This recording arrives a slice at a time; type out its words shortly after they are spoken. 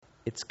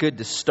It's good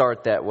to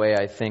start that way,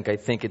 I think. I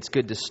think it's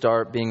good to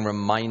start being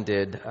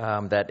reminded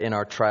that in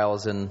our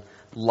trials in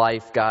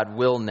life, God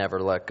will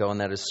never let go.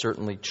 And that is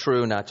certainly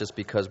true, not just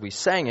because we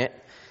sang it,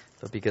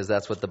 but because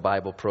that's what the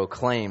Bible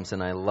proclaims.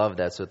 And I love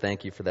that. So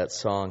thank you for that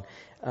song.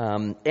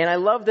 And I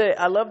love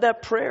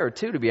that prayer,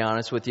 too, to be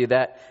honest with you,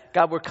 that,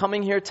 God, we're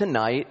coming here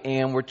tonight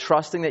and we're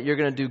trusting that you're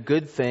going to do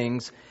good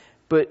things,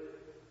 but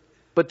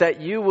that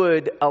you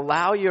would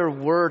allow your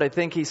word, I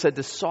think he said,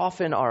 to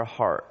soften our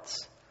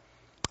hearts.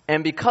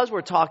 And because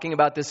we're talking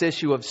about this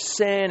issue of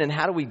sin and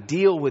how do we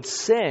deal with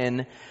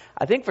sin,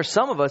 I think for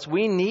some of us,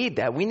 we need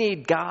that. We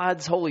need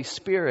God's Holy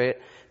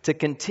Spirit to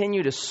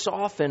continue to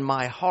soften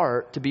my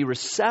heart, to be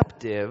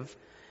receptive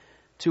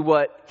to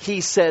what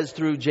he says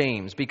through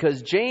James.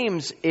 Because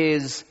James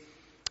is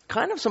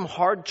kind of some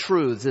hard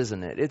truths,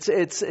 isn't it?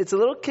 It's a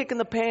little kick in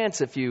the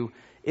pants, if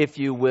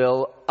you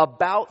will,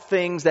 about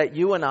things that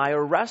you and I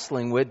are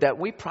wrestling with that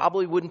we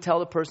probably wouldn't tell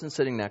the person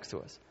sitting next to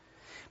us.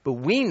 But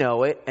we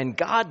know it, and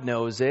God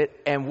knows it,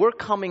 and we're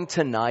coming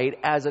tonight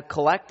as a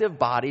collective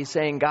body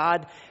saying,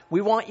 God,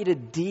 we want you to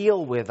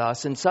deal with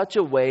us in such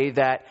a way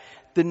that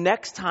the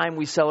next time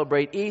we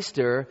celebrate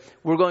Easter,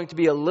 we're going to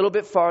be a little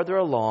bit farther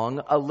along,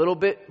 a little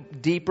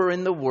bit deeper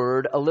in the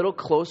Word, a little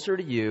closer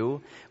to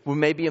you. We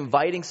may be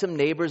inviting some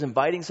neighbors,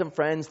 inviting some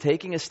friends,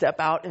 taking a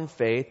step out in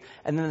faith.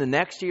 And then the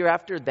next year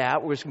after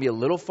that, we're just going to be a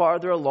little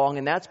farther along.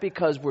 And that's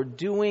because we're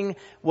doing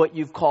what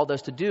you've called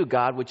us to do,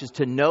 God, which is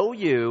to know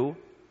you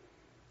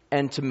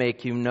and to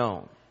make you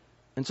known.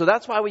 And so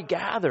that's why we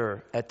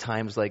gather at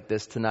times like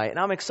this tonight. And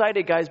I'm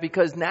excited, guys,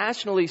 because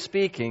nationally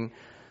speaking,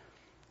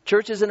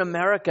 churches in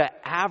America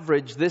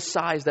average this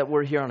size that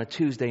we're here on a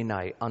Tuesday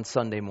night, on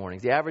Sunday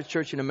mornings. The average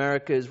church in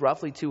America is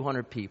roughly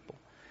 200 people.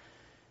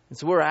 And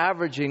so we're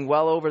averaging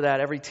well over that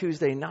every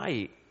Tuesday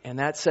night. And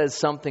that says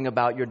something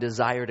about your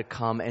desire to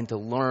come and to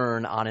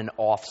learn on an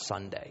off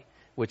Sunday,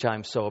 which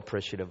I'm so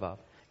appreciative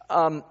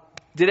of.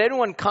 Did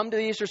anyone come to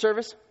the Easter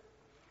service?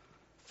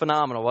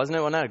 Phenomenal, wasn't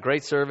it? Wasn't that a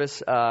great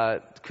service?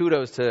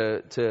 Kudos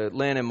to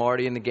Lynn and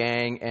Marty and the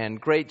gang,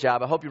 and great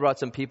job. I hope you brought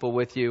some people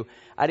with you.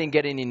 I didn't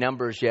get any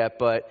numbers yet,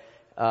 but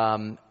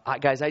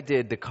guys, I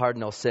did the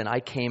cardinal sin. I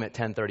came at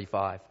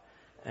 10:35,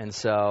 and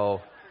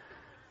so,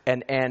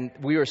 and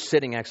we were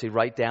sitting actually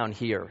right down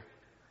here,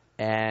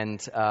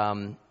 and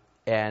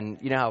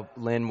you know how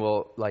Lynn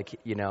will, like,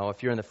 you know,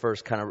 if you're in the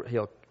first kind of,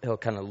 he'll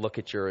kind of look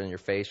at in your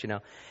face, you know.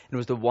 And it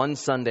was the one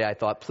Sunday I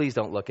thought, please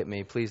don't look at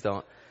me, please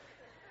don't.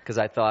 Because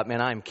I thought,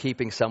 man, I'm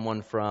keeping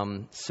someone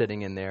from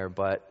sitting in there,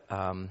 but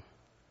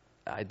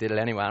I did it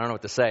anyway. I don't know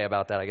what to say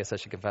about that. I guess I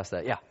should confess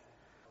that. Yeah.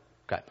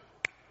 Okay.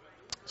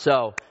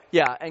 So,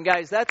 yeah, and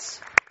guys,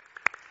 that's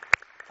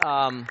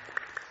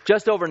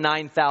just over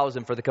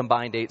 9,000 for the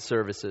combined 8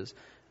 services.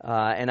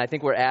 And I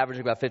think we're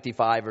averaging about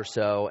 55 or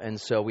so,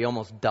 and so we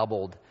almost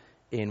doubled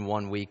in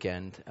one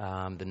weekend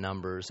the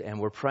numbers. And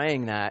we're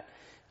praying that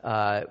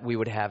we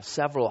would have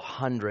several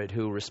hundred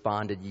who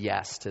responded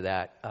yes to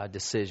that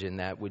decision,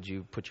 that would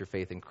you put your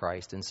faith in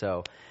Christ. And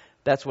so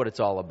that's what it's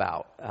all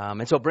about.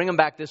 And so bring them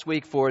back this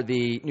week for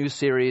the new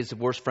series,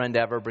 Worst Friend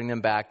Ever. Bring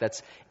them back.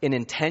 That's an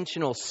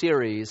intentional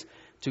series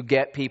to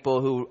get people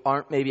who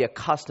aren't maybe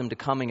accustomed to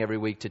coming every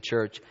week to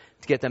church,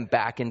 to get them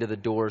back into the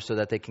door so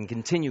that they can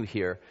continue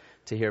here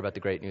to hear about the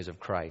great news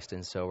of Christ.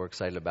 And so we're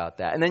excited about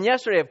that. And then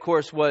yesterday, of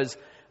course, was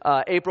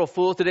April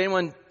Fool's. Did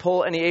anyone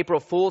pull any April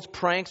Fool's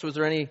pranks? Was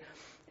there any,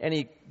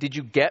 did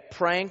you get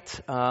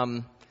pranked?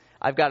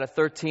 I've got a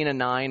 13, a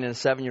 9, and a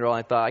 7-year-old.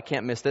 I thought, I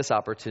can't miss this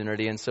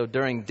opportunity. And so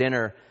during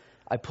dinner,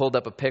 I pulled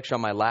up a picture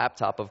on my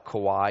laptop of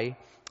Kauai,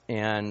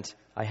 and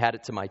I had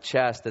it to my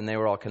chest, and they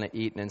were all kind of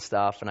eating and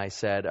stuff. And I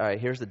said, all right,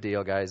 here's the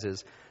deal, guys,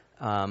 is,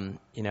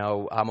 you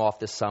know, I'm off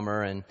this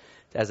summer and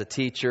as a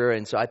teacher.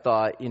 And so I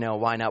thought, you know,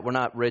 why not? We're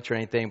not rich or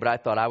anything, but I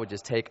thought I would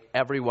just take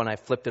everyone. I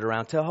flipped it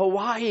around to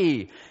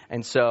Hawaii.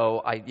 And so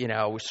I, you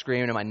know, was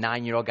screaming, and my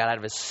 9-year-old got out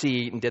of his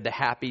seat and did the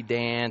happy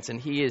dance. And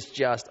he is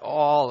just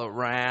all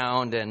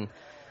around. And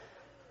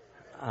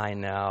I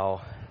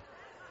know.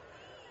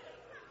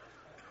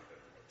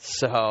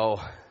 So,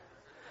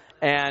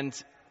 and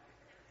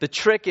the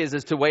trick is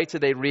to wait till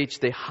they reach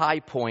the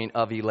high point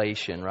of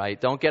elation, right?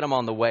 Don't get them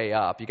on the way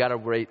up. You got to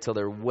wait till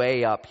they're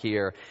way up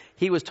here.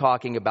 He was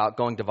talking about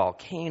going to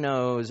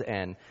volcanoes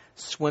and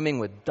swimming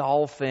with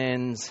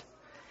dolphins.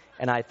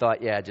 And I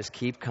thought, yeah, just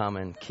keep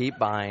coming. Keep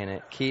buying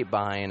it. Keep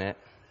buying it.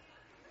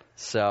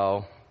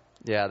 So,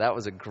 yeah, that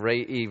was a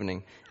great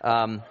evening.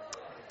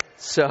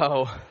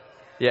 So,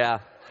 yeah.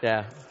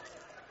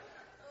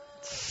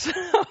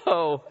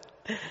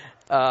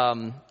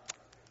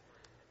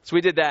 So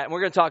we did that, and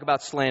we're going to talk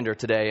about slander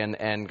today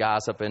and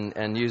gossip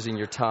and using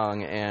your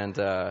tongue. And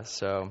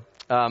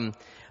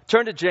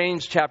turn to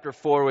James chapter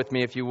 4 with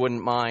me, if you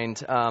wouldn't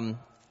mind.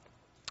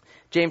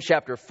 James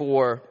chapter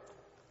 4.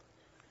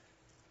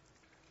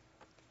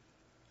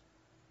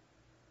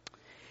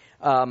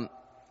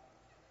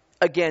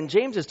 Again,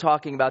 James is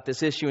talking about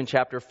this issue in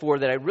chapter 4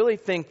 that I really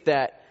think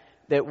that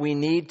we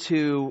need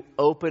to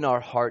open our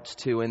hearts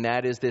to, and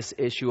that is this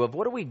issue of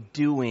what are we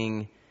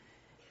doing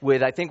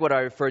with, I think, what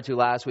I referred to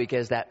last week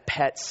as that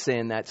pet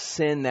sin, that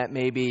sin that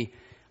maybe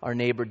our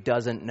neighbor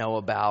doesn't know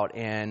about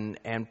and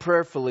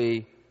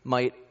prayerfully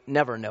might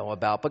never know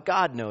about, but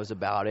God knows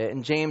about it.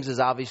 And James is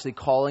obviously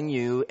calling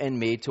you and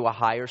me to a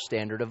higher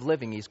standard of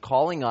living. He's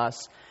calling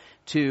us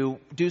to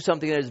do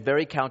something that is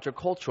very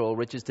countercultural,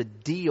 which is to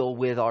deal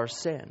with our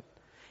sin.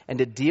 And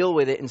to deal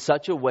with it in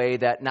such a way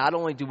that not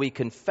only do we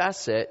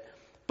confess it,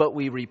 but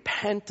we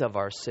repent of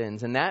our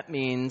sins. And that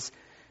means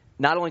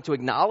not only to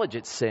acknowledge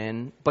it's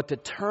sin, but to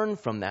turn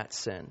from that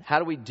sin. How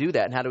do we do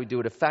that, and how do we do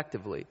it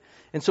effectively?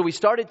 And so we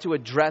started to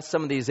address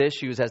some of these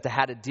issues as to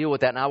how to deal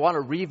with that. And I want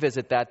to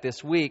revisit that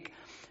this week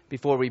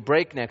before we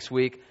break next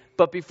week.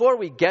 But before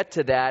we get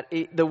to that,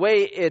 the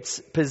way it's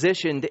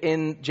positioned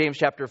in James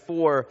chapter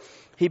 4,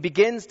 he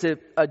begins to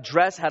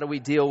address how do we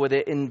deal with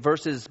it in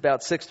verses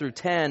about 6 through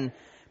 10.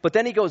 But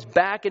then he goes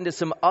back into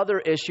some other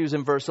issues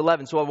in verse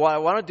 11. So what I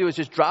want to do is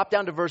just drop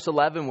down to verse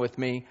 11 with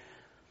me.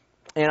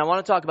 And I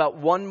want to talk about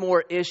one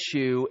more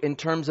issue in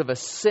terms of a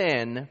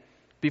sin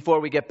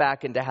before we get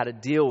back into how to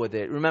deal with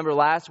it. Remember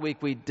last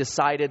week we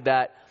decided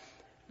that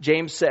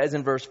James says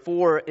in verse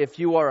 4, if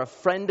you are a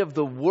friend of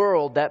the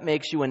world, that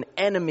makes you an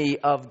enemy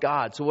of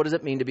God. So what does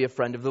it mean to be a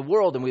friend of the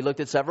world? And we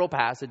looked at several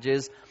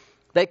passages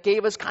that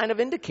gave us kind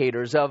of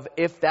indicators of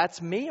if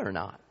that's me or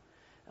not.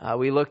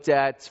 We looked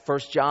at 1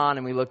 John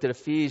and we looked at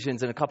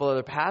Ephesians and a couple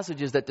other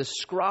passages that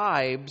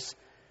describes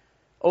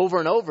over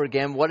and over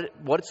again what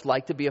it's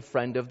like to be a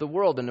friend of the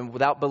world. And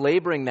without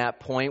belaboring that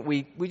point,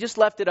 we just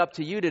left it up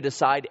to you to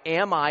decide,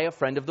 am I a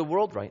friend of the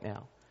world right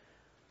now?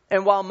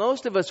 And while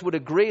most of us would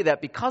agree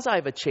that because I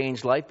have a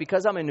changed life,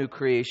 because I'm a new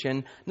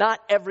creation, not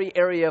every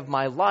area of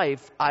my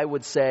life, I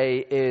would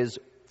say, is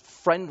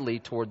friendly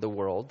toward the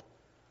world.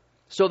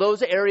 So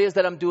those areas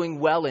that I'm doing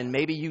well in,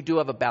 maybe you do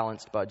have a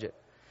balanced budget.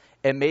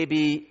 And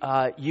maybe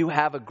you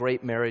have a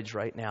great marriage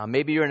right now.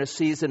 Maybe you're in a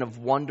season of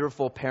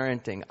wonderful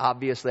parenting.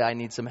 Obviously, I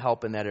need some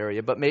help in that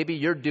area. But maybe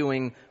you're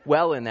doing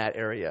well in that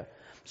area.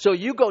 So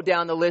you go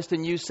down the list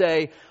and you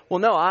say, well,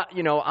 no,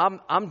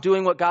 I'm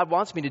doing what God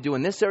wants me to do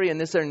in this area, in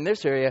this area, in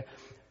this area.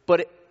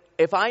 But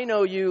if I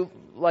know you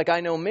like I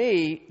know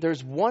me,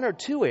 there's one or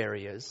two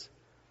areas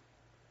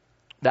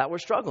that we're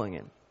struggling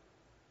in.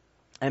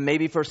 And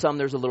maybe for some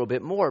there's a little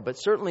bit more. But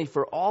certainly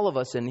for all of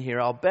us in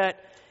here, I'll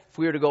bet if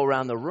we were to go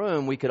around the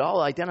room, we could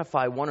all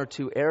identify one or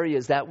two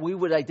areas that we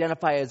would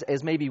identify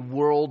as maybe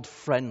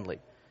world-friendly.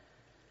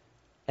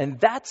 And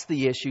that's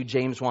the issue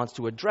James wants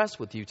to address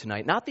with you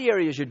tonight. Not the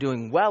areas you're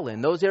doing well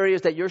in. Those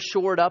areas that you're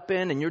shored up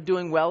in and you're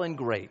doing well in,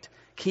 great.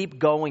 Keep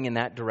going in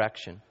that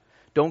direction.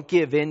 Don't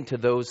give in to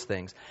those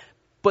things.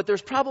 But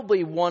there's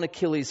probably one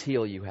Achilles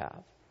heel you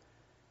have.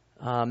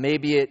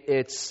 Maybe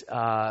it's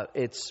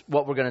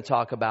what we're going to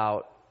talk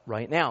about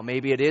right now.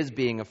 Maybe it is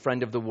being a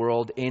friend of the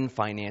world in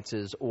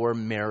finances or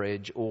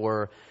marriage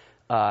or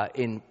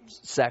in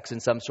sex in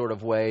some sort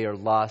of way or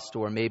lust,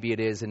 or maybe it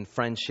is in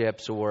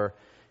friendships or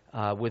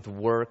with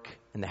work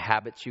and the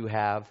habits you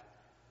have.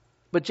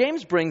 But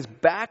James brings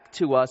back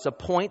to us a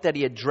point that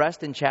he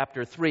addressed in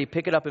chapter 3.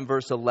 Pick it up in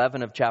verse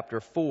 11 of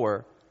chapter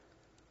 4.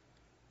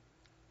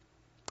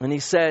 And he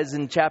says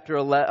in chapter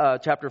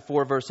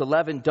 4, verse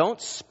 11,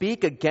 don't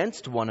speak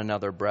against one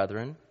another,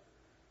 brethren.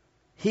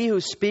 He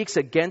who speaks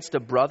against a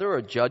brother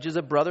or judges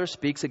a brother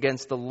speaks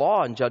against the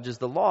law and judges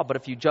the law. But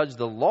if you judge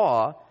the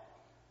law,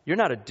 you're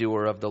not a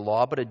doer of the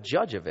law, but a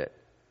judge of it.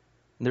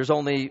 And there's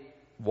only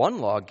one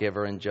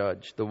lawgiver and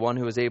judge, the one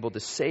who is able to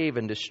save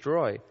and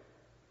destroy.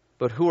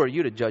 But who are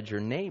you to judge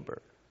your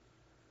neighbor?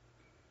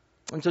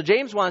 And so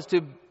James wants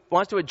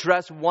to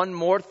address one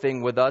more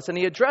thing with us, and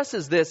he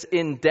addresses this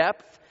in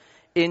depth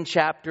in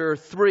chapter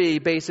 3,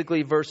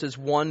 basically verses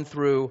 1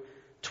 through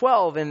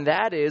 12, and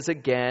that is,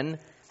 again,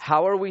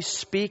 how are we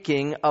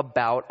speaking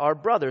about our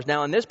brothers?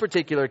 Now, in this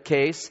particular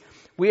case,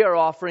 we are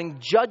offering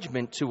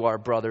judgment to our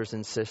brothers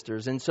and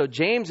sisters. And so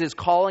James is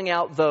calling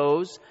out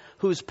those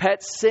whose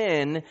pet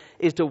sin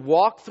is to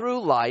walk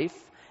through life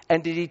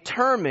and to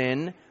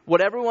determine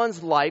what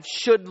everyone's life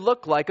should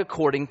look like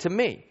according to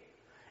me.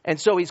 And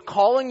so he's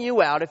calling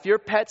you out if your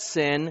pet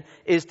sin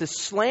is to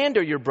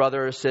slander your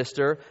brother or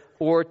sister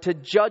or to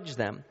judge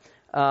them.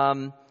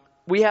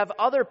 We have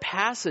other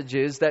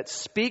passages that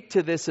speak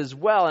to this as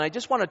well. And I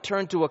just want to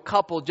turn to a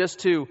couple just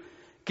to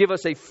give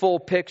us a full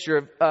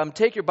picture.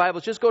 Take your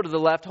Bibles, just go to the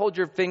left, hold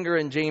your finger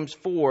in James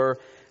 4.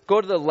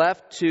 Go to the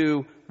left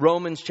to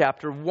Romans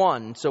chapter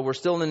 1. So we're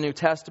still in the New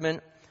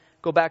Testament.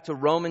 Go back to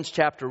Romans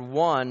chapter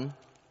 1.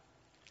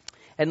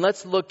 And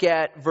let's look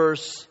at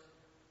verse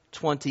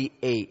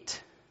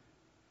 28.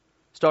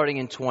 Starting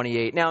in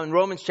 28. Now in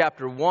Romans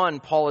chapter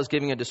 1, Paul is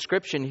giving a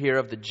description here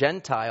of the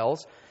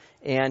Gentiles.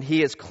 And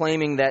he is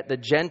claiming that the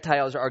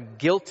Gentiles are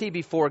guilty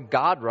before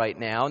God right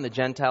now. And the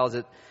Gentiles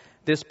at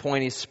this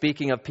point, he's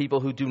speaking of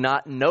people who do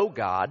not know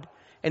God.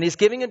 And he's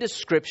giving a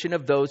description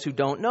of those who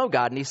don't know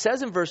God. And he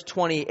says in verse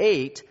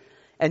 28,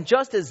 and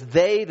just as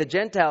they, the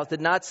Gentiles,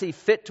 did not see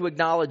fit to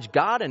acknowledge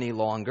God any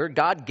longer,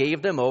 God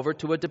gave them over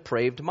to a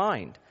depraved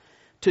mind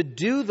to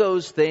do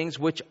those things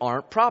which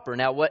aren't proper.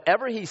 Now,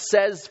 whatever he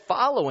says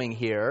following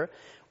here,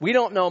 We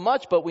don't know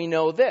much, but we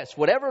know this.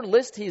 Whatever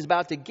list he's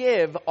about to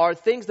give are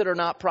things that are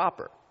not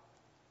proper.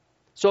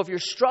 So if you're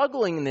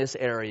struggling in this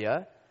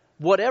area,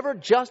 whatever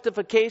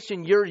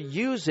justification you're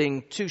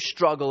using to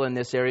struggle in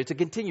this area, to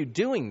continue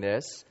doing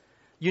this,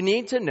 you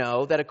need to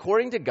know that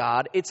according to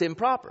God, it's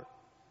improper.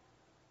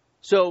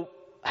 So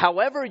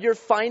however you're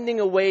finding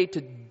a way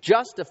to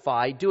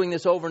justify doing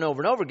this over and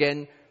over and over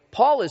again,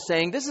 Paul is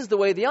saying this is the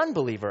way the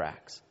unbeliever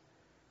acts.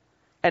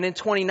 And in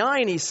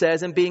 29 he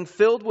says, and being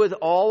filled with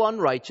all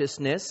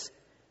unrighteousness,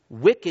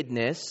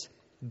 wickedness,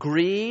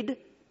 greed,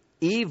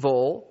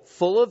 evil,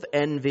 full of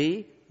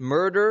envy,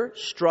 murder,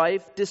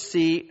 strife,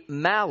 deceit,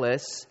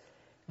 malice,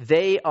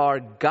 they are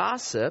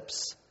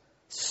gossips,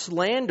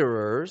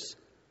 slanderers,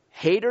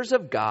 haters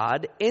of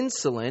God,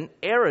 insolent,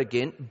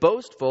 arrogant,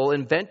 boastful,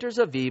 inventors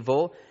of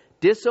evil,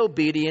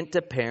 disobedient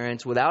to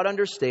parents, without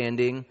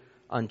understanding,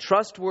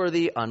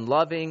 untrustworthy,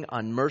 unloving,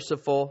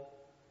 unmerciful.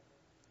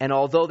 And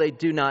although they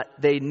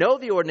know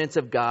the ordinance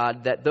of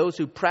God, that those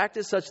who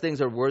practice such things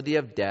are worthy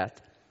of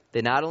death,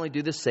 they not only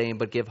do the same,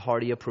 but give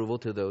hearty approval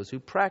to those who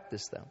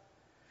practice them.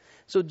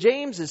 So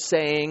James is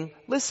saying,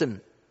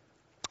 listen,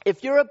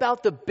 if you're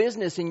about the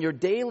business in your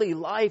daily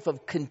life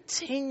of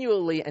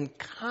continually and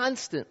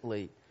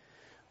constantly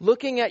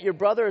looking at your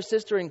brother or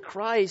sister in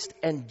Christ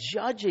and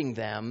judging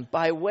them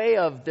by way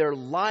of their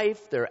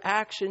life, their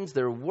actions,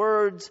 their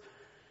words,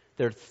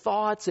 their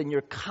thoughts, and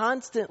you're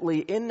constantly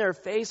in their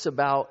face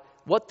about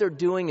what they're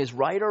doing is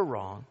right or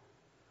wrong.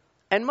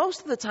 And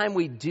most of the time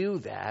we do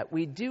that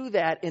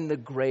in the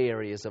gray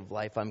areas of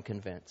life, I'm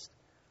convinced.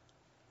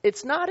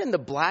 It's not in the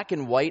black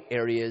and white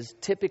areas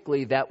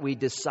typically that we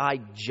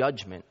decide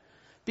judgment,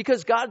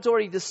 because God's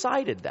already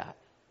decided that.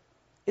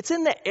 It's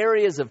in the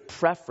areas of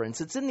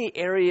preference. It's in the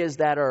areas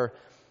that are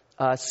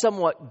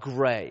somewhat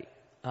gray.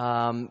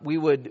 We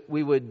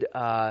would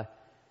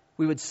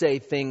say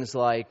things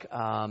like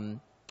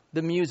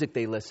the music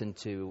they listen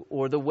to,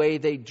 or the way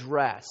they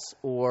dress,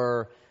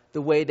 or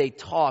the way they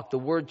talk, the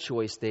word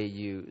choice they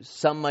use.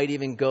 Some might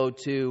even go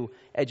to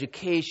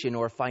education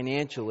or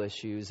financial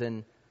issues,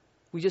 and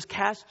we just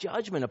cast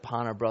judgment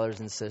upon our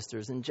brothers and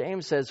sisters. And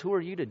James says, who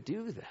are you to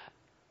do that?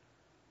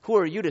 Who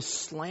are you to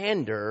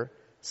slander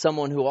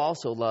someone who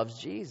also loves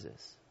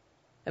Jesus?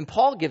 And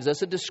Paul gives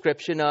us a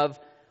description of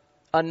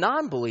a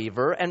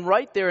non-believer, and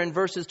right there in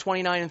verses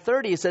 29 and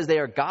 30, he says they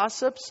are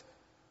gossips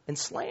and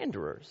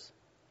slanderers.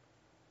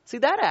 See,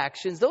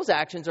 those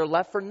actions are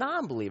left for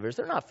non-believers.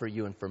 They're not for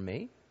you and for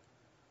me.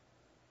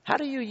 How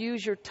do you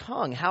use your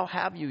tongue? How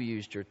have you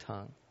used your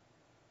tongue?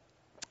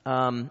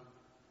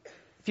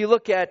 If you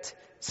look at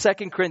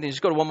 2 Corinthians,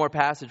 just go to one more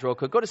passage real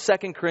quick. Go to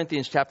 2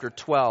 Corinthians chapter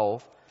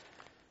 12.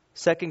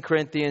 2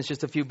 Corinthians,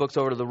 just a few books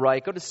over to the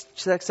right. Go to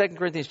 2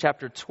 Corinthians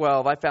chapter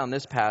 12. I found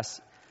this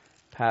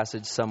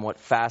passage somewhat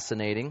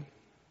fascinating.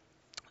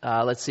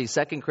 Let's see,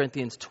 2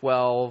 Corinthians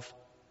 12.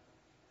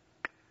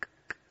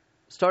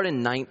 Start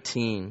in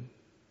 19.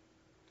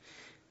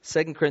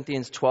 2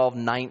 Corinthians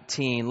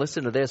 12:19.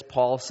 Listen to this.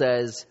 Paul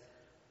says,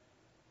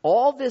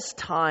 all this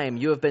time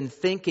you have been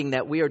thinking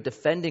that we are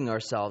defending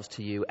ourselves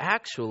to you.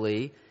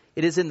 Actually,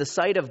 it is in the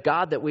sight of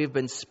God that we have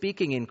been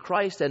speaking in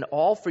Christ, and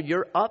all for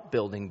your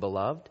upbuilding,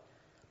 beloved.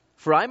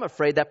 For I'm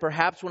afraid that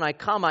perhaps when I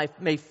come, I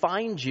may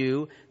find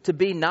you to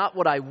be not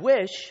what I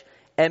wish,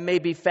 and may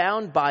be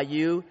found by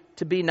you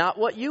to be not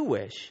what you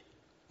wish.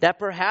 That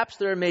perhaps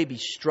there may be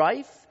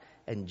strife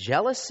and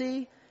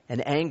jealousy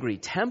and angry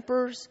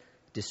tempers,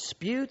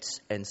 disputes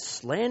and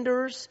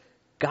slanders,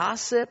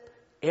 gossip,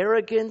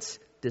 arrogance,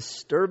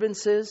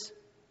 disturbances.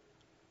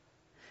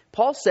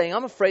 Paul's saying,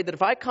 I'm afraid that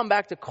if I come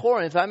back to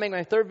Corinth, if I make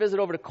my third visit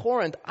over to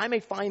Corinth, I may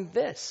find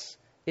this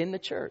in the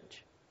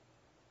church.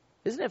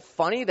 Isn't it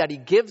funny that he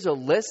gives a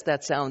list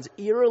that sounds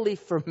eerily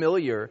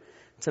familiar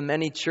to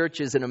many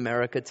churches in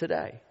America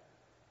today?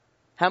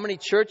 How many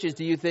churches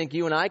do you think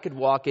you and I could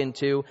walk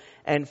into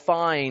and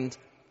find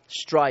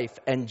strife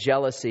and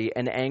jealousy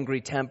and angry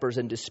tempers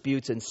and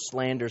disputes and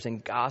slanders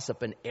and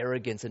gossip and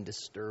arrogance and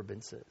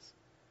disturbances?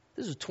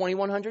 This was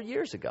 2,100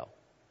 years ago.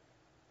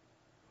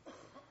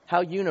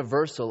 How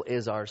universal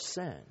is our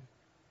sin?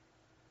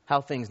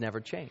 How things never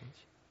change.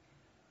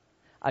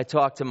 I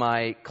talked to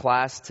my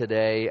class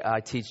today. I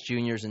teach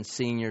juniors and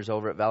seniors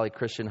over at Valley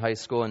Christian High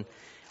School. And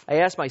I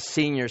asked my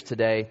seniors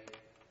today,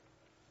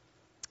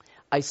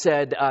 I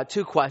said,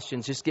 2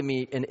 questions. Just give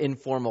me an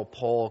informal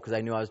poll, because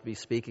I knew I was be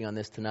speaking on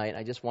this tonight. And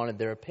I just wanted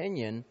their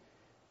opinion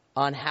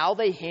on how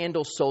they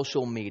handle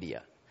social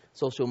media.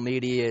 Social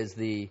media is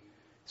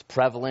it's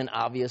prevalent,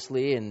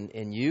 obviously,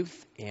 in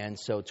youth, and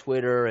so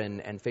Twitter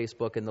and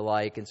Facebook and the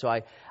like. And so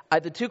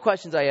the 2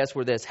 questions I asked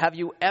were this. Have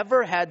you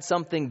ever had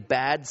something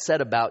bad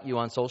said about you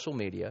on social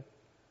media?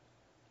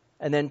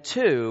 And then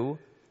 2,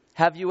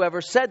 have you ever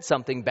said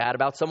something bad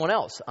about someone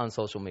else on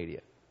social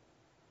media?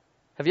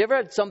 Have you ever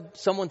had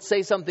someone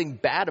say something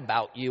bad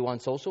about you on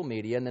social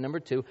media? And then number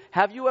 2,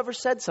 have you ever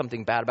said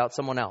something bad about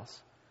someone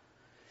else?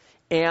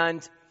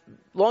 And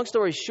long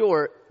story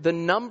short, the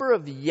number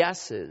of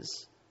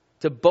yeses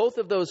to both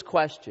of those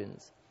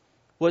questions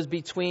was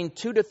between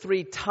 2 to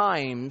 3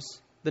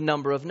 times the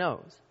number of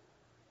no's.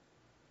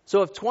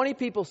 So if 20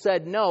 people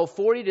said no,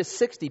 40 to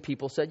 60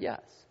 people said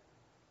yes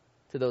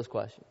to those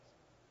questions.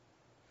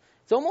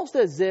 It's almost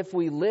as if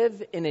we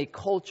live in a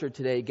culture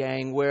today,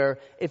 gang, where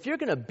if you're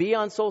going to be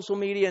on social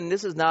media, and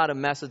this is not a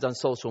message on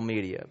social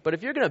media, but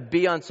if you're going to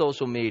be on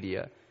social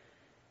media,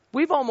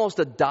 we've almost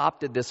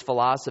adopted this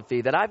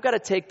philosophy that I've got to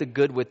take the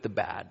good with the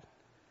bad.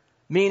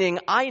 Meaning,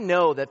 I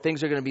know that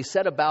things are going to be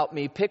said about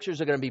me,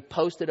 pictures are going to be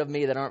posted of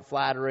me that aren't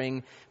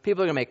flattering,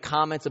 people are going to make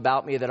comments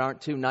about me that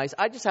aren't too nice.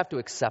 I just have to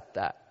accept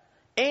that.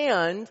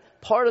 And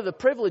part of the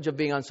privilege of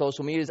being on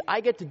social media is I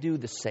get to do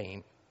the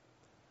same.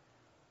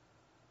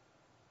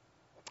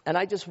 And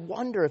I just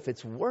wonder if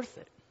it's worth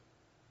it.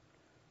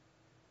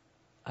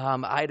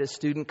 I had a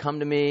student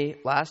come to me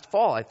last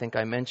fall, I think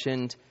I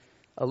mentioned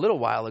a little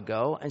while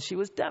ago, and she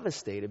was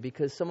devastated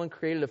because someone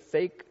created a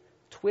fake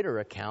Twitter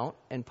account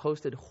and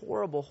posted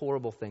horrible,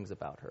 horrible things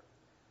about her.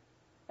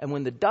 And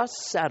when the dust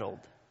settled,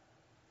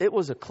 it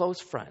was a close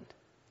friend.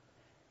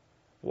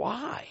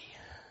 Why?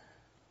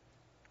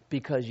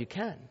 Because you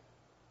can.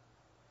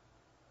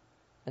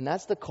 And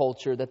that's the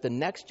culture that the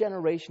next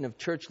generation of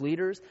church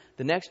leaders,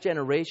 the next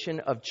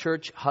generation of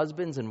church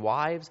husbands and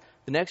wives,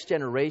 the next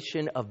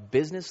generation of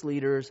business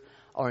leaders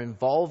are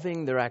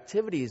involving their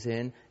activities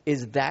in,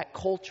 is that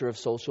culture of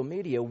social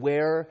media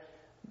where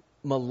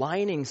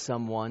maligning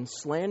someone,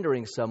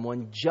 slandering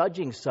someone,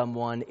 judging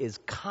someone is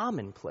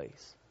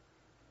commonplace.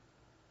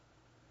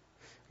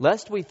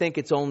 Lest we think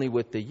it's only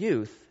with the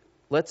youth,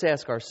 let's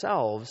ask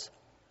ourselves,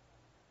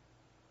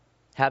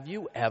 have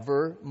you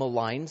ever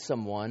maligned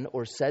someone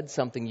or said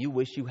something you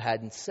wish you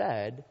hadn't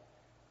said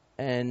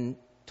and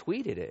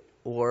tweeted it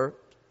or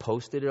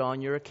posted it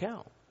on your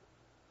account?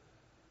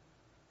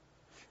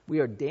 We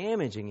are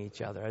damaging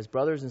each other as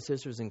brothers and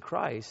sisters in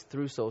Christ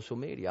through social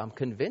media. I'm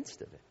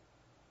convinced of it.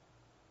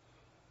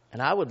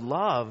 And I would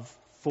love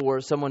for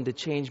someone to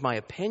change my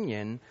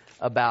opinion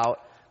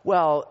about,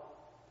 well,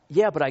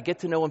 yeah, but I get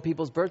to know when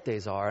people's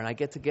birthdays are and I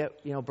get to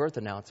get, birth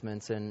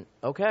announcements and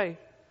okay.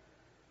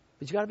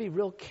 But you got to be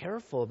real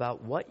careful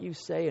about what you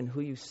say and who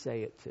you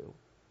say it to.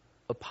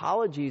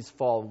 Apologies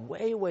fall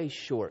way, way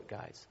short,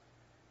 guys.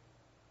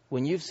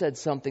 When you've said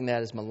something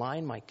that has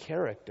maligned my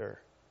character,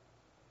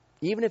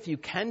 even if you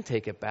can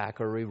take it back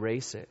or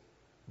erase it,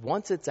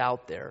 once it's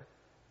out there,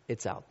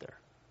 it's out there.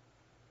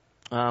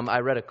 I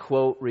read a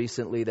quote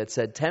recently that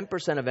said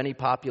 10% of any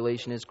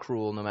population is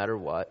cruel no matter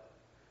what.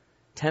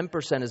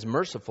 10% is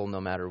merciful no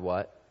matter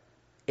what.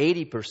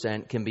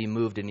 80% can be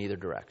moved in either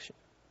direction.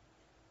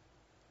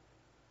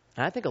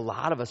 And I think a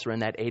lot of us are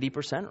in that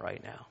 80%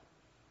 right now.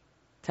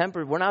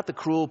 We're not the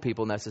cruel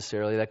people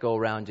necessarily that go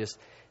around just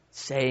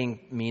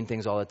saying mean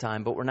things all the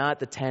time, but we're not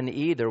the 10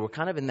 either. We're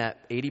kind of in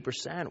that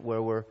 80%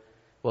 where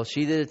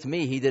she did it to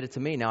me, he did it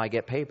to me, now I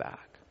get payback.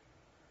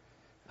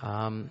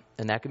 And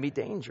that can be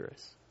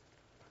dangerous.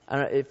 I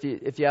don't know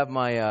if you have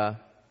my,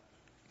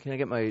 can I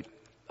get my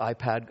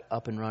iPad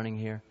up and running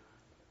here?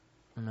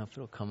 I don't know if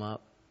it'll come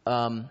up.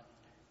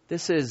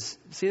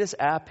 See this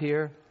app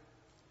here?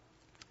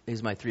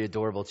 These are my 3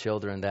 adorable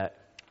children that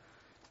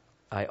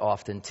I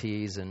often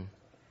tease and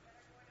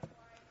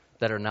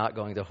that are not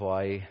going to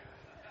Hawaii.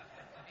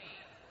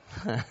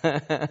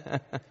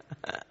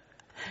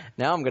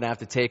 Now I'm going to have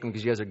to take them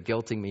because you guys are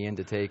guilting me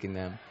into taking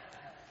them.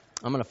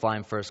 I'm going to fly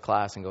in first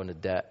class and go into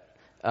debt.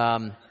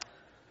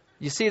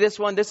 You see this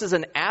one? This is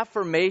an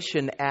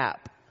affirmation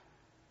app.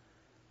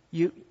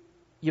 You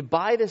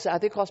buy this, I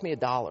think it cost me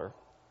 $1.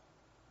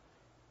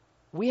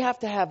 We have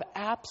to have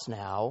apps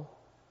now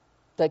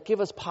that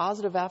give us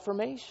positive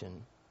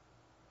affirmation.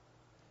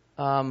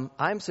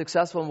 I'm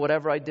successful in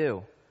whatever I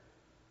do.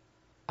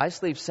 I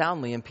sleep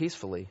soundly and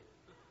peacefully.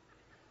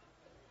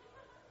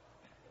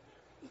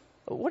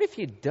 What if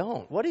you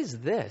don't? What is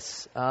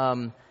this?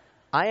 I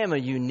am a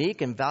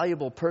unique and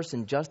valuable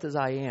person just as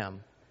I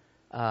am.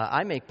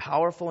 I make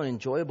powerful and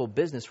enjoyable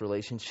business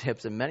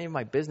relationships, and many of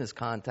my business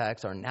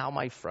contacts are now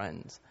my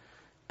friends.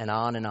 And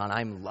on and on.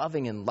 I'm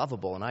loving and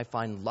lovable, and I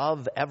find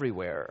love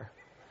everywhere.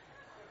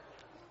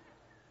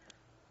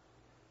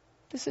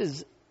 This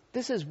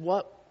is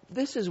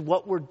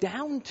what we're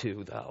down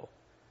to, though.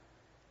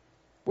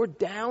 We're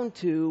down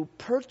to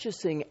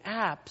purchasing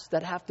apps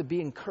that have to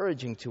be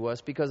encouraging to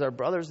us because our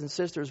brothers and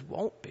sisters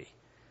won't be.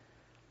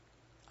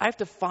 I have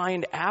to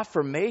find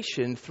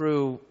affirmation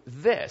through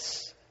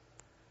this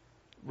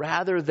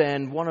rather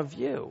than one of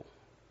you.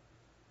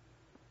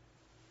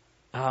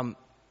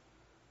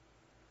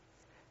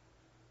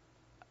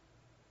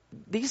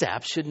 These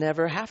apps should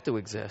never have to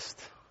exist.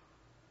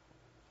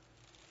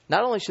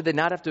 Not only should they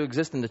not have to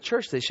exist in the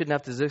church, they shouldn't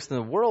have to exist in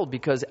the world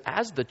because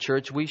as the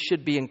church, we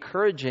should be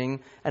encouraging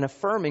and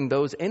affirming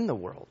those in the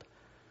world.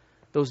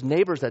 Those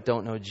neighbors that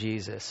don't know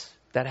Jesus,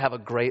 that have a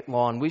great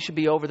lawn, we should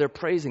be over there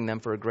praising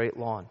them for a great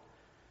lawn.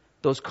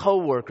 Those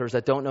coworkers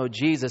that don't know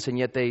Jesus and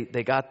yet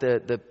they got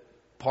the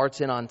parts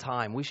in on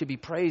time, we should be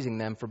praising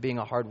them for being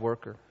a hard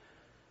worker.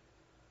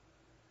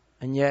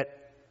 And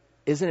yet,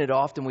 isn't it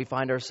often we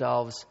find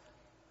ourselves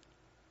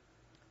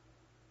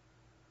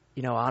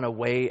on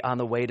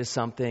the way to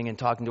something and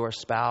talking to our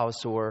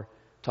spouse or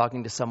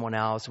talking to someone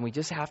else, and we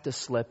just have to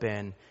slip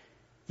in,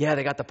 Yeah,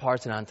 they got the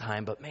parts in on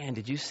time, but man,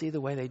 did you see the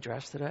way they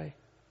dressed today?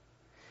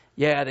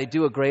 Yeah, they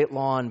do a great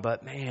lawn,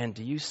 but man,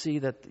 do you see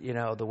that,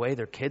 the way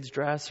their kids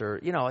dress?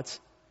 Or,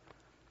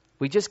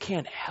 we just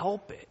can't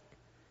help it.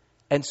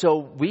 And so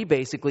we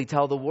basically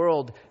tell the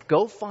world,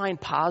 go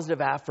find positive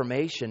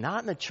affirmation,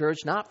 not in the church,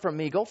 not from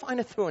me. Go find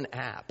it through an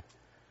app.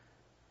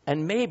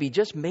 And maybe,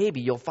 just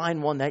maybe, you'll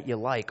find one that you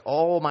like.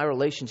 All my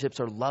relationships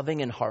are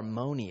loving and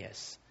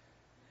harmonious.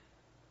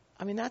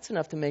 I mean, that's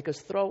enough to make us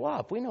throw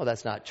up. We know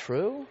that's not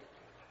true.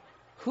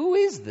 Who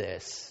is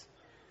this?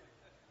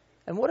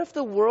 And what if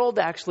the world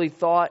actually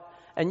thought,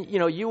 and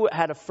you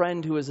had a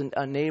friend who was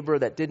a neighbor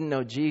that didn't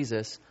know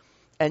Jesus,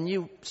 and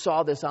you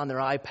saw this on their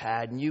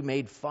iPad and you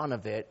made fun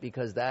of it,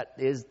 because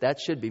that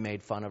should be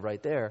made fun of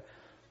right there.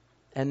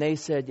 And they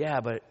said,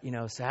 yeah, but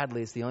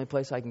sadly it's the only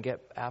place I can get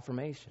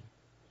affirmation.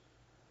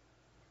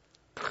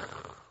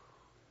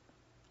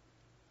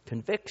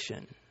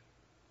 Conviction.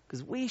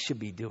 Because we should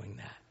be doing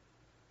that.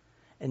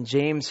 And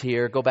James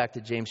here, go back to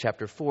James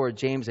chapter 4,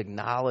 James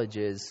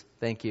acknowledges,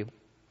 thank you,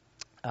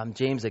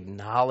 James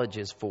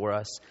acknowledges for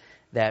us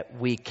that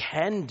we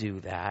can do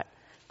that,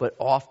 but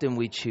often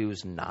we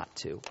choose not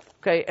to.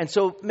 Okay, and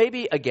so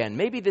maybe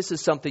this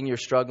is something you're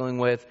struggling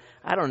with.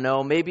 I don't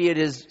know, maybe it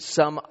is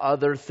some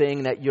other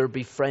thing that you're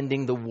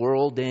befriending the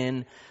world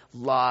in,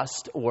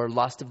 lust or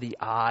lust of the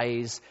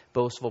eyes,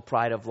 boastful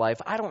pride of life.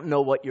 I don't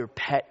know what your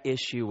pet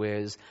issue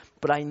is,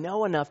 but I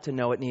know enough to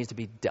know it needs to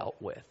be dealt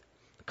with.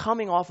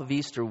 Coming off of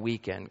Easter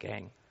weekend,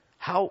 gang,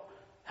 how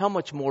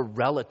much more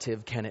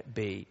relative can it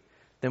be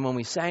than when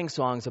we sang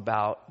songs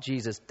about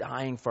Jesus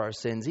dying for our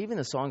sins? Even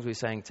the songs we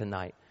sang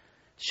tonight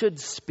should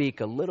speak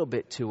a little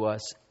bit to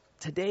us.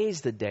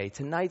 Today's the day,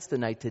 tonight's the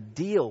night to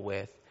deal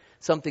with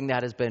something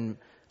that has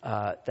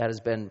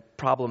been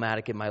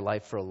problematic in my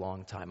life for a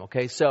long time.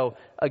 Okay, so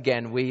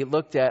again, we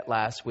looked at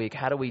last week,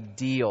 how do we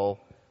deal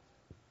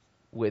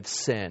with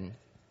sin?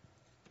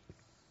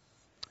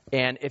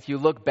 And if you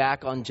look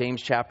back on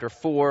James chapter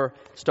 4,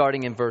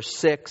 starting in verse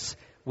 6,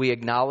 we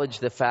acknowledge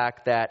the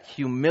fact that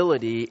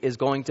humility is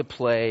going to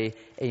play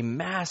a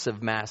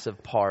massive,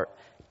 massive part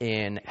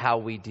in how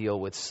we deal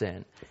with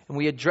sin. And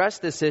we address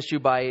this issue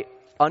by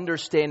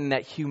understanding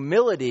that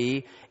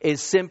humility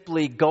is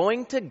simply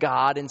going to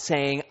God and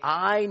saying,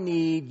 I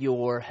need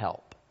your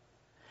help.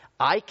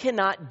 I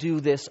cannot do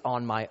this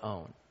on my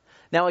own.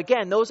 Now,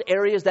 again, those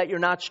areas that you're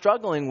not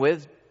struggling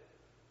with,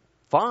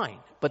 fine.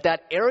 But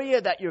that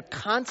area that you're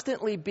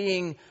constantly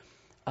being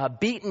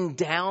beaten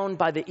down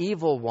by the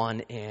evil one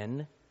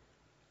in,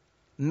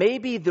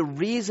 maybe the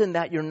reason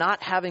that you're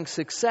not having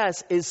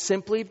success is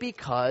simply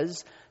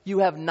because you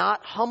have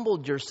not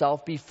humbled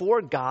yourself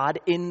before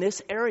God in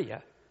this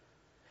area.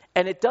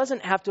 And it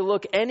doesn't have to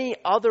look any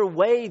other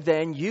way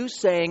than you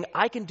saying,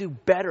 I can do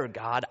better,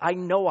 God. I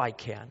know I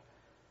can.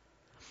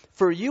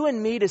 For you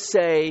and me to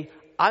say,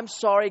 I'm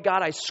sorry,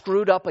 God, I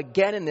screwed up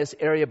again in this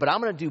area, but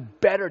I'm going to do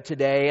better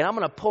today, and I'm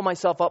going to pull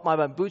myself up by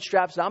my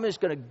bootstraps, and I'm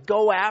just going to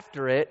go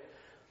after it,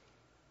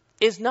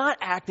 is not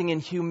acting in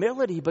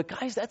humility, but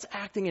guys, that's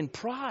acting in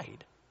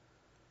pride.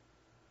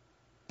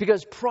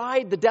 Because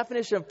pride, the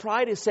definition of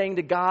pride is saying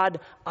to God,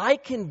 I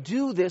can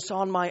do this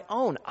on my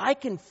own. I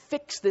can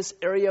fix this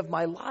area of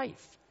my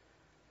life.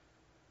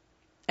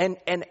 And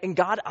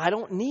God, I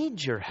don't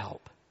need your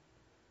help.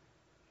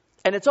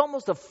 And it's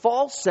almost a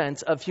false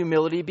sense of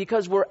humility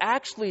because we're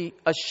actually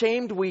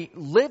ashamed we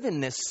live in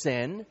this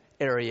sin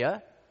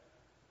area.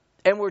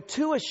 And we're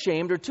too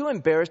ashamed or too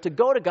embarrassed to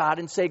go to God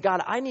and say,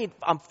 God,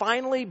 I'm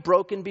finally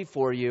broken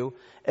before you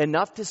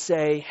enough to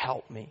say,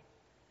 help me.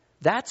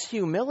 That's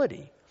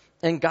humility.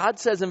 And God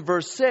says in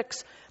verse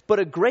 6, but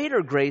a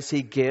greater grace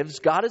he gives.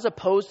 God is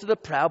opposed to the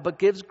proud, but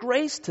gives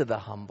grace to the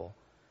humble.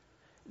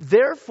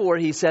 Therefore,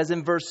 he says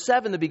in verse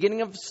 7, the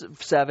beginning of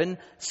 7,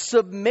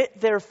 submit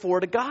therefore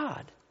to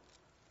God.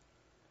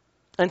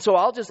 And so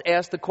I'll just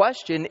ask the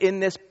question, in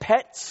this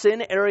pet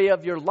sin area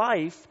of your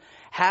life,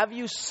 have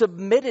you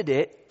submitted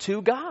it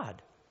to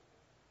God?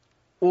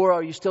 Or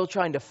are you still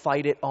trying to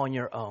fight it on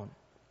your own?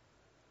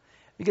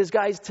 Because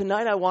guys,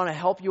 tonight I want to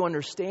help you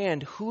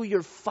understand who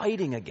you're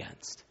fighting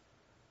against.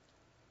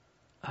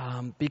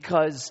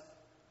 Because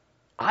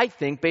I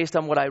think, based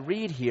on what I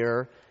read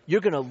here,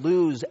 you're going to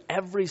lose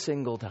every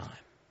single time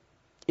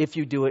if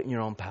you do it in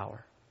your own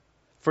power.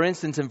 For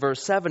instance, in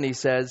verse 7, he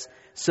says,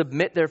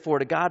 submit therefore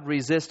to God,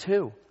 resist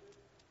who?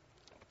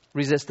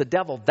 Resist the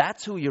devil.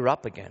 That's who you're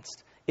up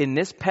against. In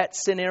this pet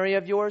sin area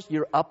of yours,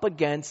 you're up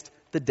against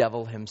the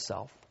devil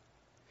himself.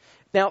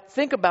 Now,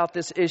 think about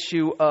this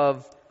issue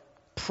of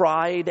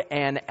pride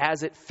and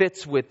as it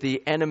fits with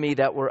the enemy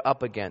that we're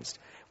up against.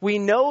 We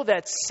know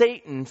that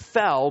Satan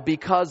fell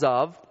because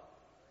of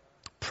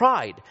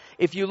pride.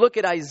 If you look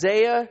at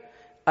Isaiah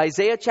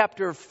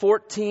chapter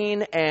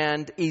 14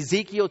 and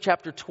Ezekiel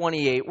chapter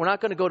 28, we're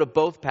not going to go to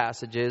both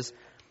passages,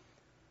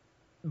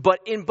 but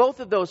in both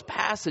of those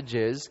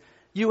passages,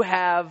 you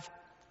have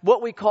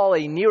what we call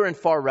a near and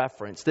far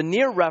reference. The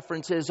near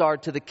references are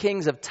to the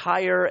kings of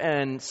Tyre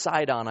and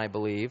Sidon, I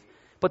believe,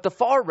 but the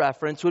far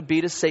reference would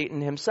be to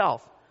Satan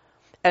himself.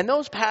 And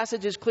those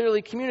passages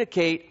clearly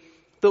communicate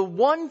the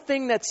one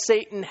thing that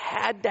Satan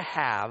had to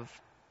have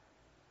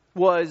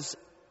was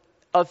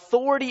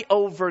authority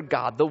over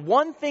God. The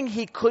one thing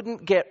he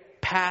couldn't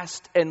get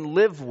past and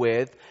live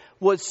with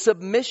was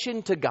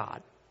submission to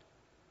God.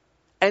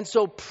 And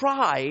so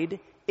pride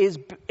is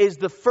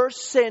the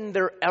first sin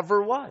there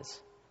ever was.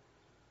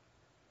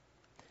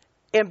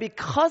 And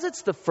because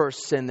it's the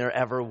first sin there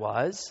ever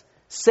was,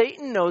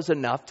 Satan knows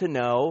enough to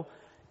know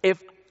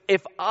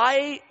if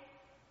I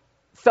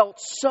felt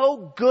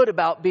so good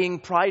about being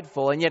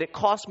prideful and yet it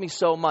cost me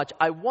so much,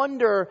 I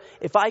wonder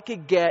if I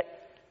could get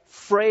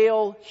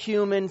frail,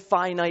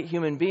 finite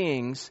human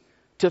beings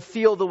to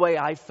feel the way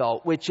I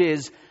felt, which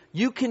is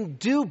you can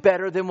do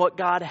better than what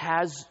God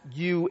has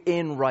you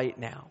in right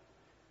now.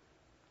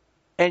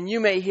 And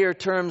you may hear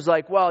terms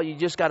like, well, you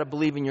just got to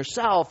believe in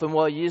yourself, and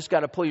well, you just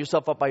got to pull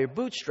yourself up by your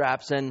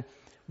bootstraps. And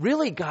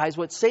really, guys,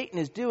 what Satan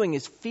is doing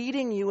is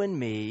feeding you and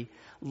me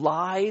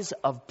lies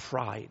of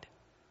pride.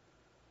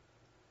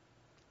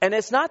 And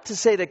it's not to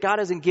say that God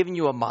hasn't given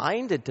you a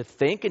mind and to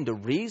think and to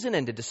reason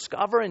and to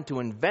discover and to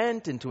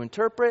invent and to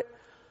interpret.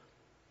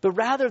 But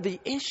rather the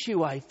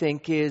issue, I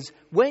think, is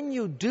when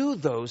you do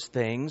those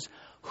things,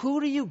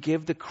 who do you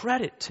give the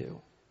credit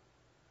to?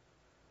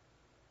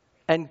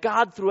 And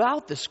God,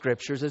 throughout the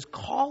Scriptures, is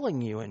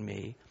calling you and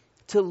me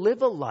to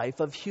live a life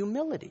of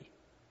humility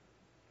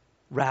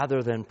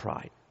rather than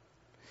pride.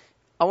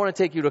 I want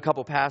to take you to a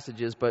couple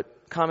passages, but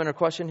comment or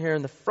question here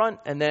in the front.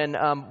 And then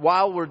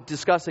while we're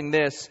discussing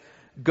this,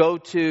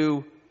 let's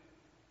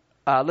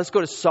go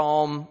to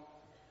Psalm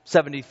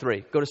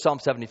 73. Go to Psalm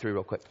 73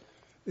 real quick.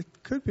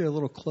 It could be a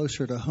little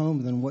closer to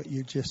home than what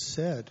you just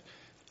said.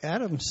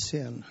 Adam's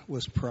sin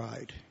was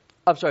pride.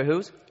 I'm sorry,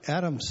 whose?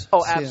 Adam's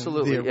sin.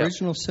 Absolutely. The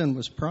original sin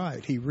was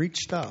pride. He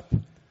reached up.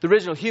 The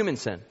original human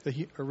sin.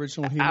 The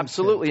original human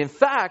Absolutely. sin. In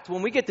fact,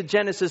 when we get to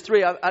Genesis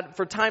 3,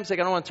 for time's sake,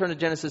 I don't want to turn to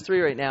Genesis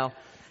 3 right now,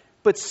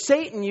 but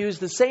Satan used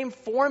the same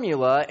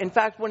formula. In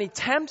fact, when he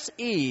tempts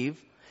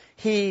Eve,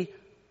 he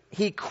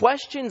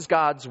questions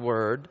God's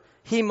word,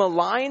 he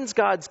maligns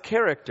God's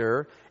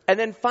character, and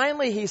then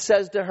finally he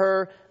says to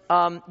her,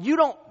 you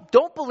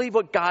don't believe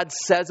what God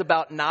says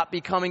about not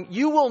becoming.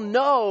 You will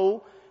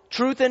know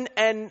truth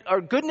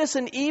or goodness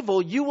and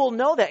evil. You will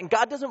know that. And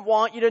God doesn't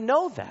want you to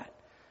know that.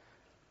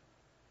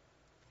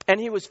 And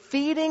he was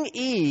feeding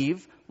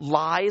Eve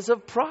lies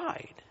of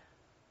pride.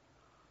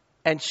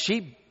 And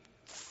she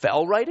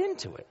fell right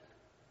into it.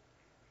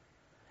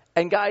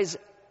 And guys,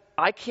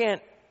 I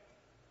can't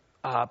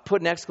put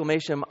an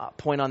exclamation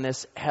point on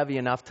this heavy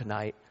enough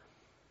tonight.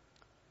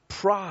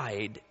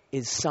 Pride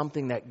is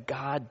something that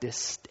God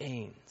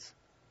disdains.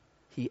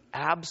 He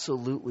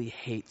absolutely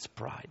hates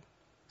pride.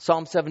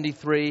 Psalm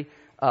 73,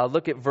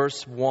 look at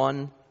verse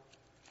 1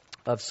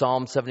 of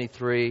Psalm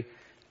 73.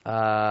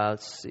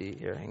 Let's see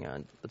here, hang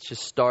on. Let's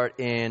just start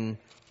in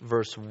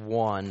verse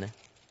 1.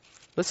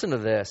 Listen to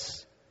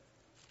this.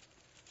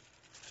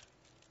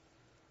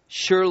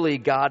 Surely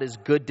God is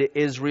good to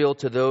Israel,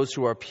 to those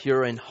who are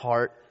pure in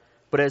heart.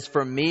 But as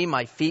for me,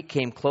 my feet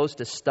came close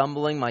to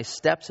stumbling. My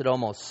steps had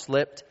almost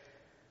slipped.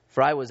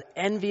 For I was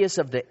envious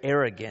of the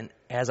arrogant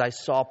as I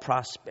saw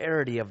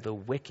prosperity of the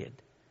wicked.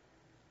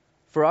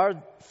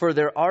 For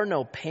there are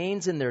no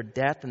pains in their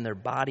death, and their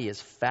body is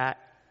fat.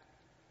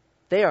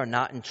 They are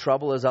not in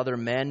trouble as other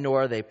men,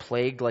 nor are they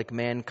plagued like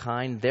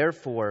mankind.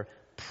 Therefore,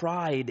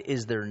 pride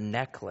is their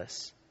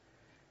necklace.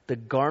 The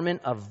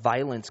garment of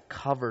violence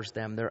covers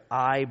them. Their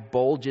eye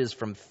bulges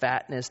from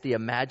fatness. The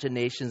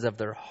imaginations of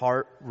their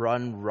heart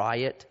run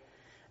riot.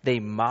 They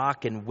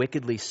mock and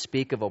wickedly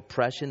speak of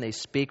oppression. They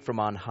speak from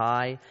on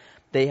high.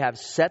 They have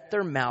set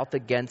their mouth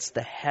against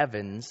the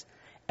heavens,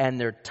 and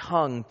their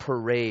tongue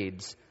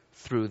parades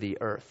through the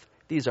earth.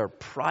 These are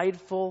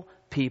prideful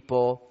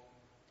people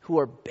who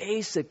are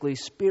basically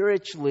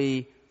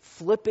spiritually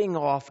flipping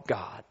off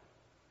God.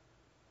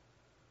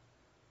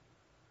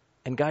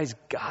 And guys,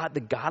 God,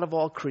 the God of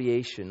all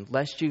creation,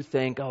 lest you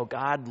think, oh,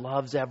 God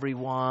loves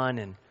everyone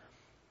and,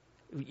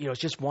 it's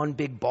just one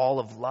big ball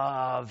of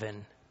love.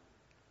 And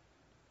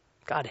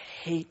God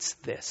hates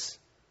this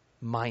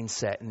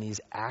mindset and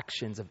these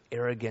actions of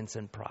arrogance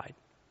and pride.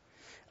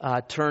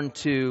 Turn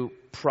to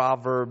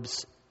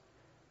Proverbs.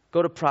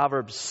 Go to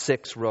Proverbs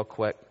 6 real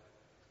quick.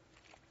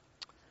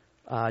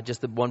 Just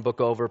the one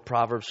book over,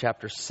 Proverbs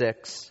chapter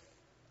 6.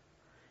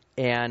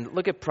 And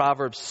look at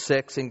Proverbs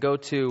 6 and go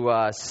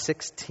to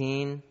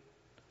 16.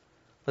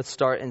 Let's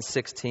start in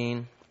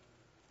 16.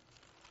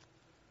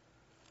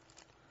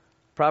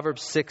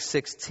 Proverbs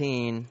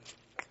 6:16.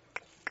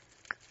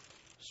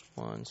 Just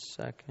 1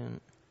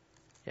 second.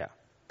 Yeah.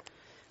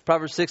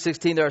 Proverbs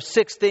 6:16. There are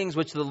 6 things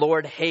which the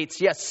Lord hates.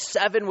 Yes,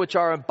 7 which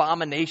are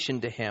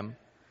abomination to him.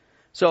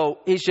 So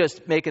he's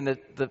just making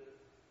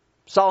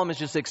Solomon's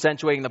just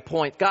accentuating the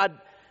point.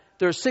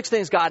 There are 6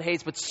 things God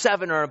hates, but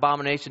 7 are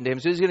abomination to him.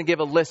 So he's going to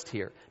give a list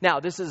here. Now,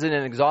 this isn't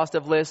an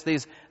exhaustive list.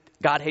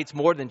 God hates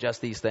more than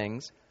just these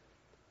things.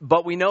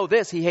 But we know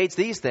this, he hates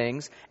these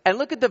things. And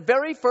look at the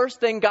very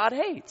first thing God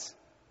hates.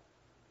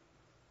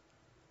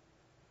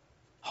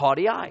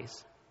 Haughty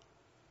eyes.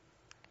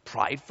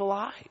 Prideful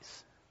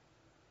eyes.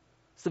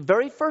 It's the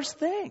very first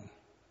thing.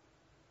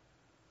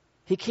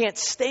 He can't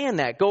stand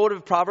that. Go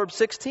to Proverbs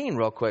 16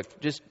 real quick.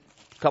 Just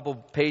a couple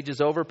pages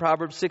over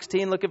Proverbs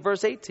 16. Look at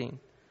verse 18.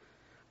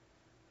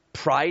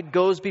 Pride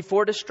goes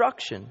before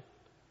destruction,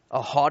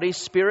 a haughty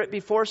spirit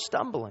before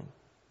stumbling.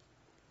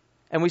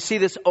 And we see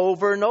this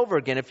over and over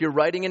again. If you're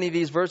writing any of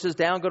these verses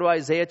down, go to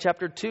Isaiah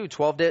chapter 2,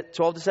 12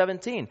 to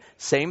 17.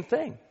 Same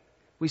thing.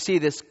 We see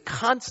this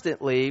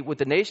constantly with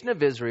the nation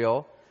of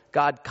Israel,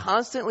 God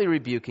constantly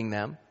rebuking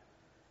them.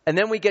 And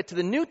then we get to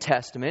the New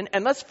Testament,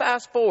 and let's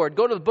fast forward.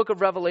 Go to the book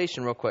of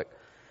Revelation real quick.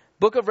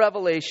 Book of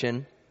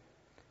Revelation,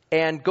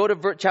 and go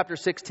to chapter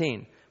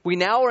 16. We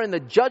now are in the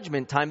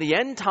judgment time, the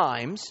end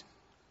times,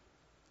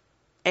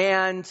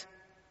 and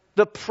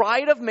the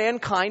pride of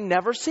mankind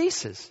never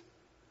ceases.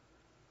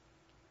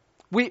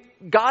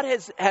 God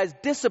has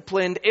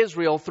disciplined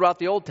Israel throughout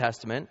the Old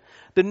Testament.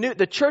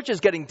 The church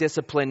is getting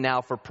disciplined now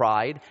for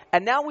pride.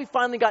 And now we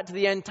finally got to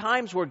the end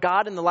times where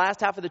God in the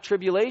last half of the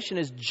tribulation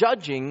is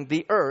judging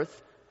the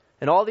earth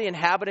and all the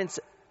inhabitants,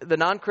 the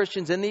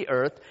non-Christians in the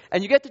earth.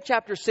 And you get to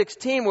chapter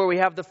 16 where we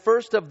have the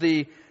first of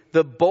the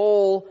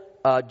bowl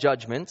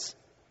judgments.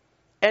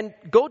 And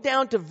go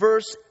down to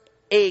verse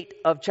 8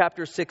 of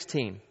chapter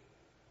 16.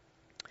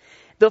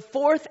 The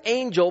fourth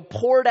angel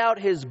poured out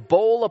his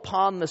bowl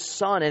upon the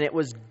sun, and it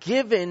was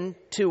given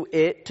to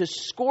it to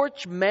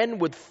scorch men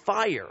with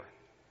fire.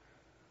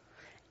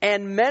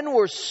 And men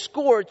were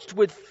scorched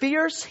with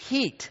fierce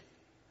heat.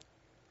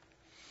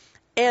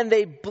 And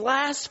they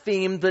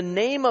blasphemed the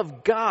name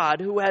of God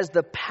who has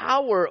the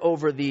power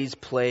over these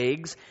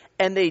plagues,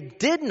 and they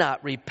did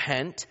not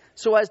repent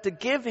so as to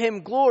give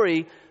him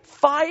glory.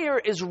 Fire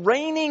is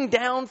raining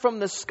down from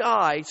the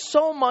sky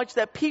so much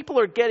that people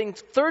are getting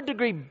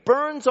third-degree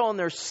burns on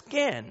their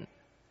skin.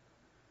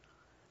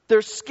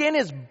 Their skin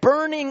is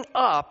burning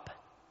up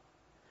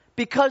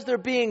because they're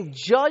being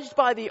judged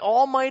by the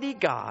Almighty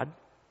God.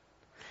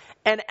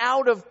 And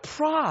out of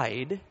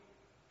pride,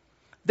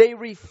 they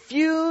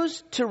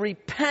refuse to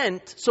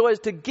repent so as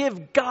to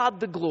give God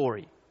the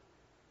glory.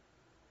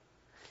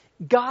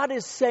 God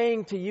is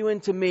saying to you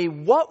and to me,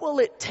 what will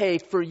it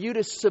take for you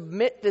to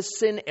submit this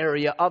sin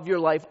area of your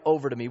life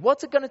over to me?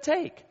 What's it going to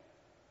take?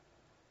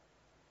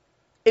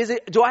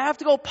 Do I have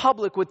to go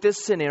public with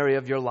this sin area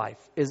of your life?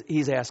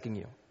 He's asking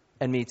you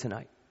and me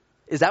tonight.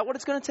 Is that what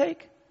it's going to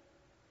take?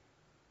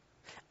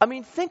 I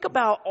mean, think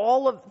about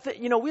all of,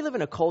 we live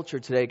in a culture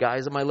today,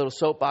 guys, in my little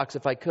soapbox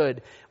if I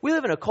could. We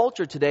live in a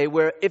culture today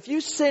where if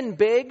you sin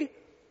big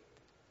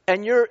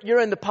and you're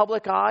in the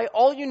public eye,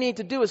 all you need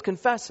to do is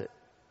confess it.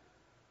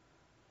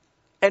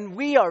 And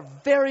we are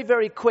very,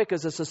 very quick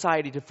as a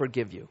society to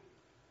forgive you.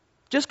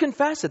 Just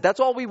confess it. That's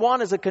all we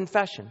want is a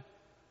confession.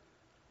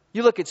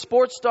 You look at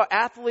sports star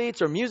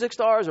athletes or music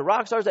stars or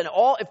rock stars, and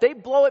if they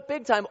blow it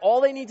big time, all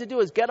they need to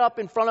do is get up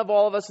in front of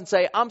all of us and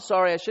say, I'm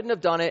sorry, I shouldn't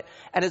have done it.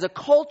 And as a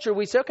culture,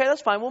 we say, okay,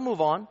 that's fine, we'll move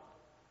on.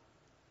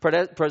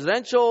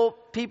 Presidential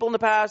people in the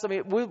past,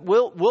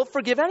 we'll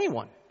forgive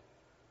anyone.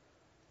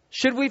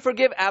 Should we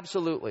forgive?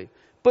 Absolutely.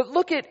 But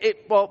look at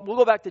it. Well, we'll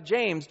go back to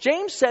James.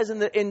 James says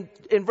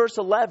in verse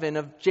 11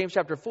 of James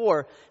chapter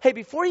 4, hey,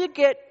 before you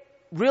get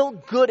real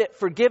good at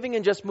forgiving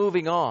and just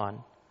moving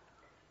on,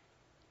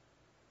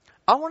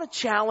 I want to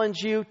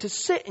challenge you to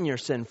sit in your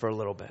sin for a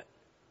little bit.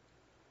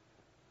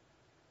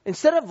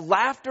 Instead of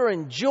laughter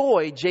and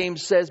joy,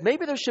 James says,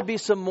 maybe there should be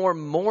some more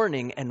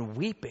mourning and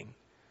weeping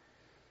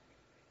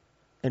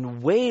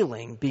and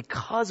wailing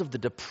because of the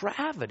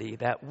depravity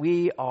that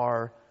we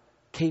are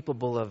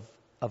capable of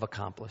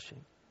accomplishing.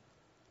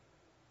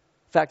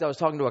 In fact, I was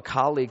talking to a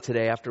colleague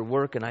today after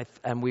work,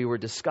 and we were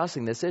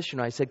discussing this issue,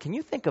 and I said, can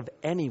you think of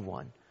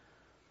anyone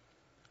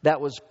that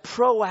was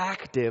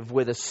proactive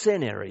with a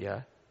sin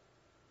area?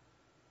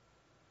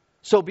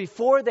 So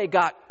before they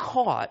got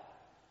caught,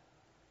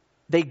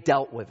 they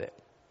dealt with it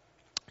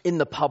in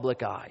the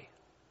public eye.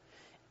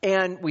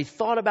 And we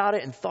thought about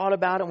it,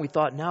 and we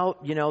thought, no,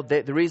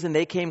 the reason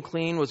they came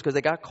clean was because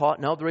they got caught.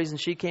 No, the reason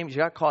she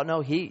got caught.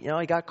 No, he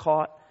got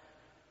caught.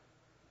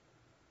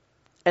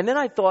 And then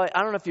I thought,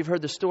 I don't know if you've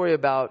heard the story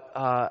about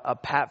a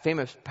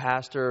famous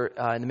pastor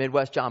in the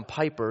Midwest, John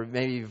Piper.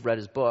 Maybe you've read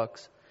his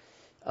books.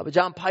 But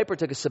John Piper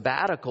took a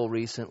sabbatical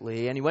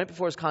recently, and he went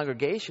before his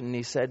congregation, and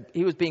he said,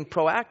 he was being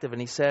proactive, and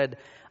he said,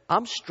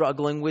 I'm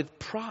struggling with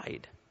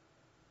pride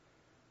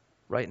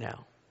right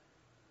now.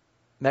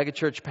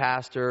 Megachurch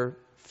pastor,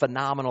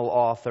 phenomenal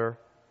author.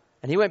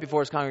 And he went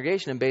before his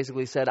congregation and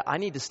basically said, I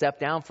need to step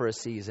down for a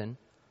season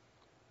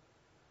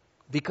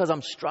because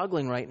I'm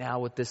struggling right now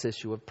with this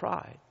issue of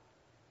pride.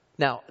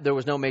 Now, there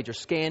was no major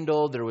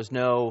scandal. There was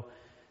no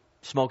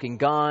smoking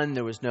gun.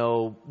 There was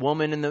no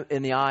woman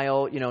in the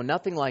aisle.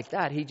 Nothing like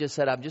that. He just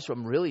said,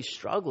 I'm really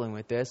struggling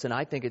with this. And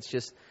I think it's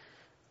just,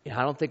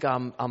 I don't think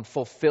I'm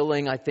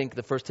fulfilling, I think,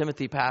 the 1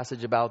 Timothy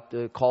passage about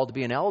the call to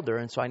be an elder.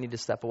 And so I need to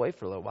step away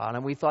for a little while.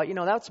 And we thought,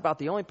 that's about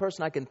the only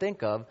person I can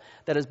think of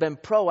that has been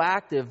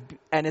proactive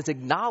and has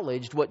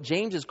acknowledged what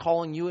James is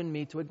calling you and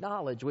me to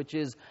acknowledge, which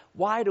is,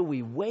 why do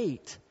we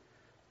wait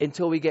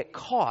until we get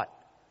caught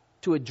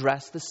to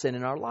address the sin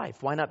in our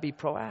life? Why not be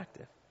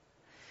proactive?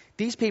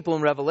 these people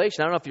in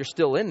Revelation, I don't know if you're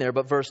still in there,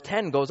 but verse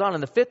 10 goes on,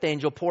 and the fifth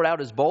angel poured out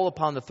his bowl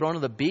upon the throne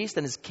of the beast,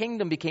 and his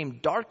kingdom became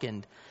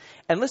darkened.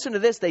 And listen to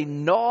this, they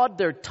gnawed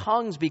their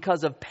tongues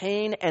because of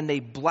pain, and they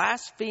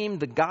blasphemed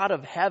the God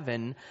of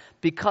heaven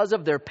because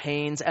of their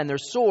pains and their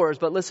sores.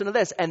 But listen to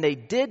this, and they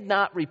did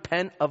not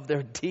repent of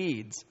their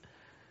deeds.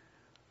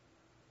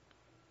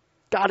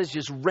 God is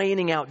just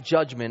raining out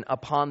judgment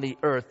upon the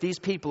earth. These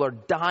people are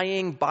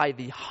dying by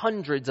the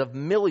hundreds of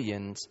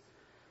millions,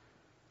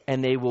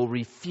 and they will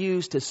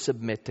refuse to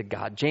submit to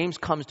God. James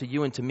comes to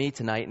you and to me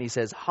tonight, and he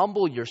says,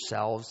 humble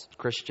yourselves,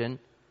 Christian.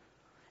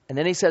 And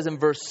then he says in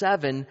verse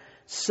 7,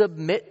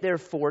 submit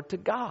therefore to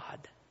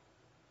God.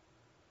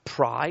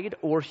 Pride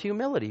or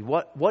humility?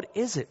 What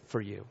is it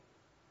for you?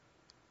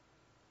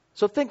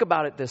 So think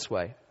about it this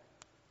way.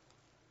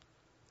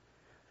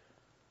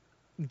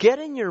 Get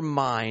in your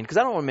mind, because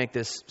I don't want to make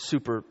this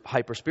super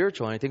hyper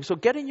spiritual or anything, so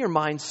get in your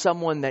mind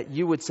someone that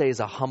you would say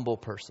is a humble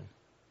person.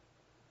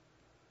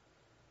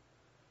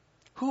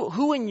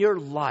 Who in your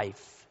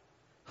life,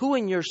 who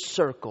in your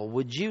circle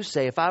would you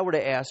say, if I were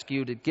to ask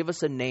you to give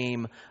us a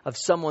name of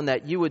someone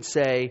that you would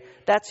say,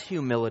 that's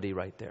humility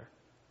right there?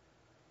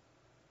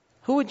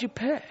 Who would you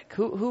pick?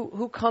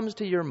 Who comes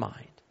to your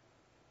mind?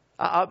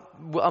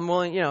 I'm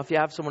willing, if you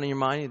have someone in your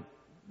mind, you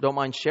don't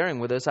mind sharing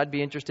with us, I'd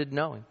be interested in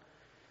knowing.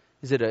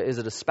 Is it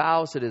a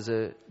spouse? Is it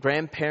a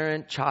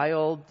grandparent,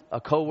 child, a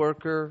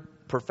coworker,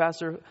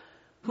 professor?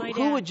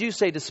 Who would you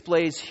say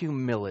displays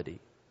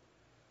humility?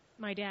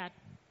 My dad.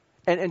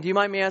 And do you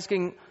mind me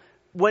asking,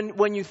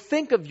 when you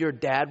think of your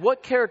dad,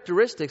 what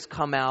characteristics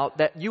come out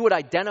that you would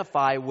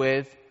identify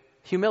with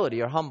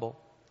humility or humble?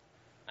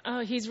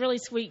 He's a really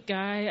sweet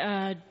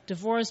guy.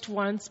 Divorced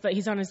once, but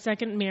he's on his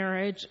second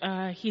marriage.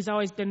 He's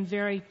always been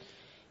very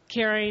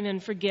caring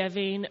and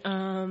forgiving.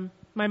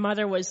 My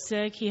mother was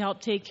sick. He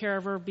helped take care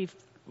of her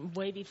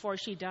way before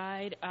she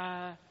died.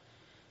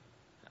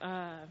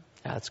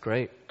 That's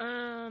great. I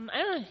don't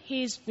know.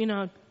 He's,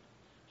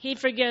 he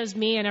forgives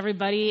me and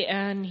everybody,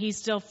 and he's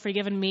still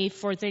forgiven me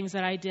for things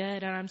that I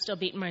did, and I'm still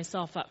beating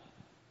myself up.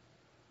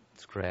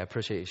 That's great. I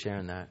appreciate you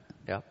sharing that.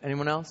 Yeah.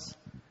 Anyone else?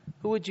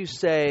 Who would you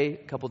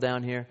say, a couple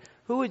down here,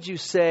 who would you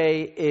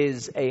say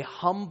is a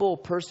humble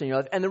person in your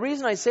life? And the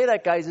reason I say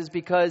that, guys, is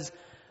because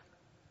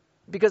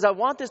I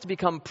want this to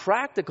become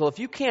practical. If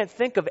you can't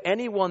think of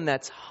anyone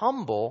that's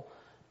humble,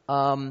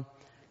 then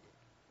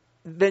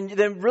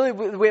really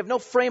we have no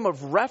frame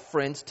of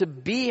reference to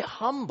be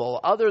humble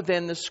other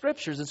than the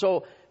Scriptures. And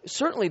so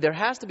certainly there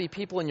has to be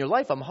people in your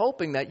life, I'm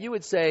hoping, that you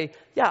would say,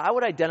 yeah, I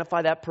would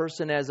identify that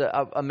person as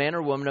a man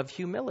or woman of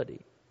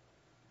humility.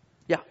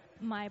 Yeah.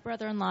 My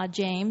brother-in-law,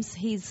 James,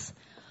 he's,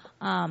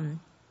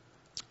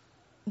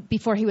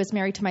 before he was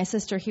married to my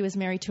sister, he was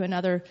married to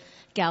another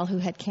gal who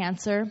had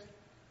cancer.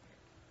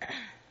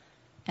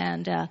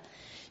 And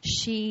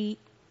she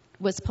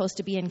was supposed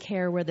to be in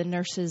care where the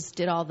nurses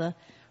did all the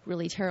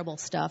really terrible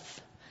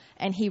stuff.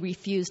 And he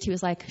refused. He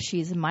was like,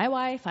 she's my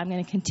wife. I'm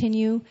going to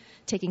continue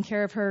taking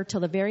care of her till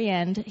the very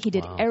end. He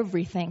did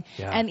everything.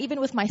 Yeah. And even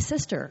with my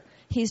sister,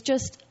 he's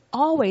just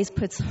always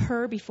puts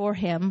her before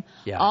him,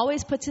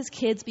 always puts his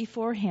kids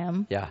before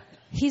him. Yeah.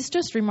 He's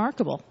just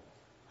remarkable.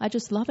 I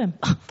just love him.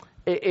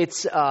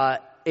 It's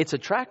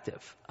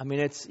attractive. I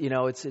mean,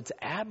 it's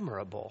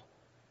admirable.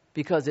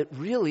 Because it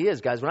really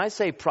is, guys. When I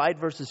say pride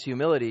versus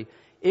humility,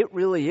 it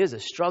really is a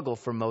struggle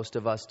for most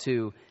of us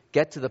to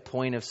get to the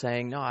point of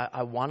saying, no,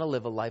 I want to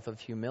live a life of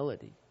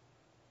humility.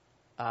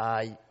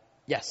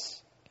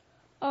 Yes.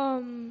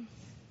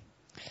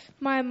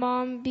 My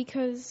mom,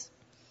 because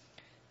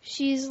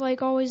she's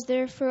like always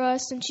there for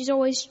us, and she's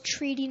always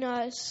treating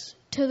us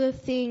to the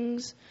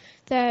things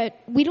that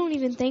we don't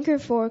even thank her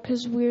for,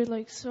 because we're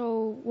like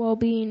so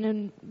well-being,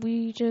 and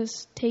we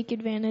just take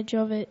advantage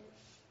of it.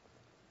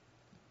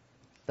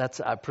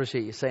 I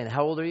appreciate you saying that.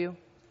 How old are you?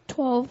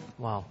 12.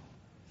 Wow.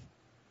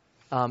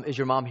 Is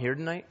your mom here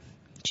tonight?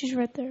 She's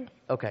right there.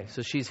 Okay,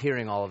 so she's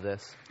hearing all of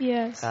this.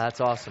 Yes.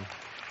 That's awesome.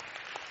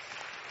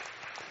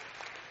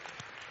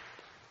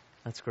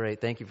 That's great.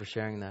 Thank you for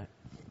sharing that.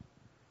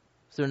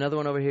 Is there another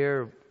one over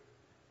here?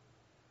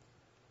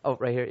 Oh,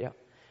 right here, yeah.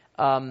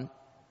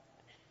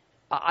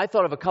 I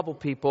thought of a couple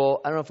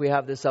people. I don't know if we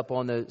have this up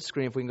on the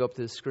screen, if we can go up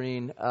to the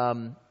screen.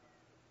 Well,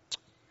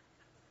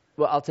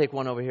 I'll take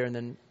one over here and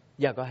then,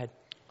 yeah, go ahead.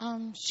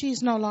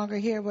 She's no longer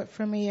here, but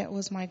for me, it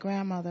was my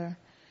grandmother.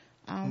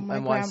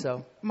 And why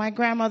so? My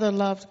grandmother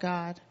loved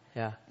God.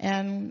 Yeah.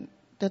 And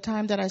the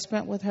time that I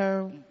spent with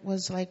her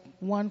was like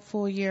 1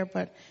 full year,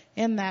 but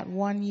in that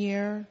 1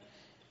 year,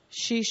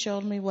 she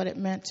showed me what it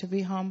meant to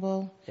be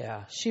humble.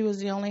 Yeah. She was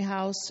the only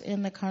house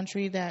in the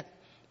country that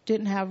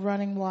didn't have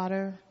running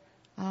water.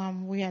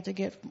 We had to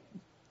get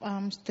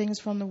things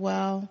from the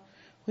well.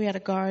 We had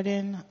a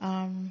garden.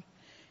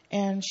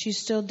 And she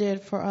still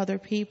did for other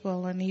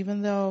people. And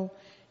even though,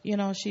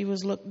 she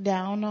was looked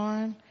down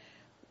on,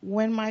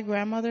 when my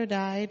grandmother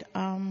died,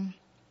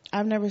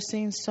 I've never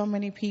seen so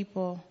many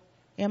people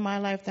in my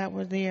life that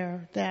were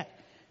there that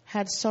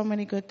had so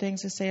many good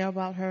things to say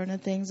about her and the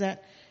things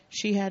that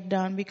she had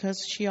done because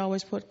she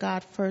always put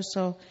God first.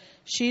 So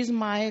she's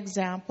my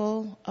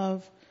example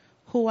of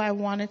who I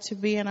wanted to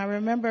be. And I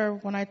remember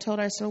when I told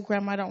her, I said, "Oh,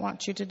 Grandma, I don't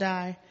want you to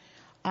die.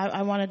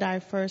 I want to die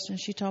first." And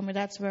she told me,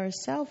 "That's very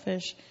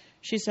selfish."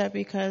 She said,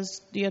 because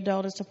the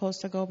adult is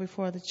supposed to go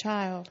before the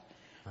child.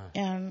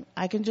 And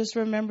I can just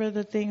remember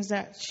the things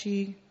that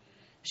she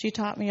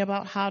taught me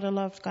about how to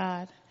love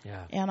God.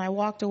 Yeah. And I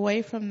walked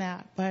away from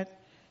that. But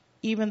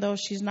even though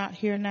she's not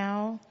here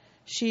now,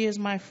 she is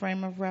my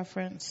frame of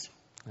reference.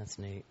 That's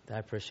neat. I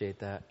appreciate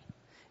that.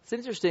 It's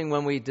interesting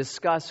when we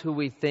discuss who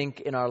we think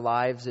in our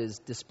lives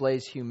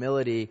displays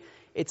humility.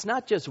 It's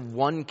not just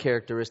one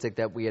characteristic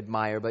that we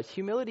admire, but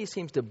humility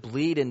seems to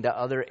bleed into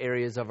other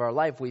areas of our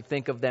life. We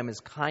think of them as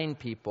kind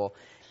people,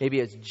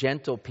 maybe as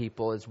gentle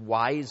people, as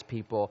wise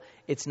people.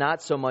 It's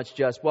not so much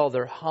just, well,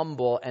 they're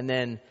humble and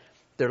then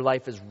their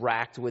life is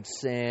racked with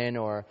sin,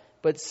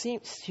 but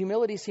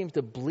humility seems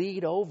to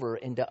bleed over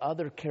into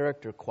other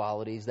character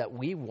qualities that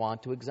we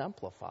want to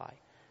exemplify.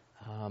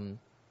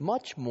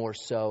 Much more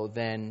so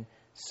than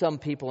some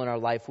people in our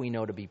life we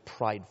know to be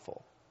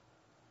prideful.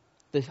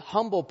 The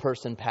humble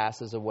person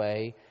passes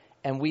away,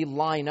 and we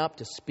line up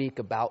to speak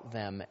about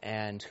them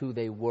and who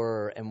they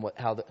were and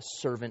how the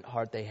servant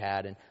heart they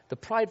had. And the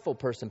prideful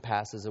person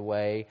passes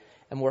away,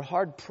 and we're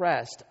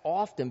hard-pressed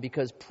often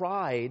because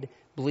pride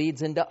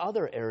bleeds into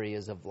other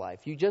areas of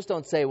life. You just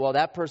don't say, well,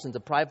 that person's a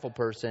prideful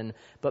person,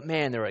 but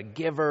man, they're a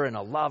giver and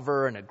a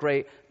lover and a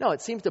great... No,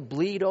 it seems to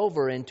bleed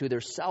over into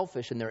they're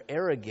selfish and they're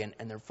arrogant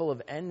and they're full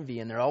of envy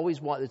and there's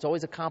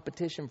always a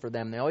competition for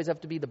them. They always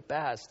have to be the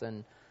best.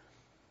 And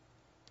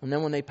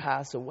then when they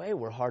pass away,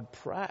 we're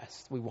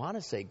hard-pressed. We want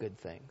to say good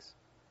things.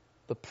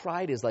 But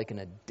pride is like an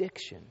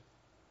addiction.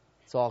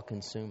 It's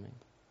all-consuming.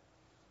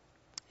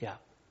 Yeah.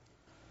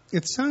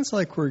 It sounds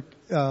like we're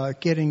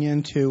getting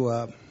into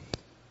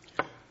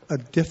a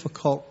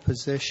difficult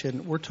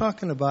position. We're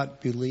talking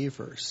about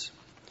believers.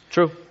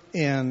 True.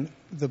 And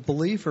the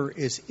believer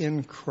is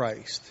in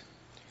Christ.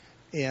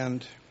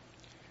 And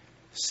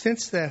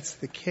since that's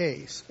the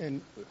case,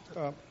 and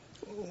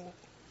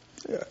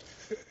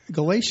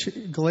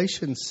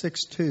Galatians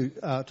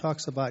 6:2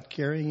 talks about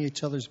carrying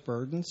each other's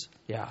burdens.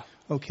 Yeah.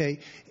 Okay,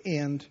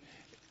 and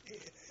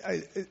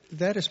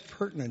that is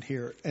pertinent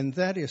here, and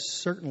that is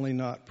certainly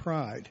not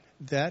pride.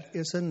 That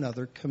is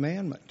another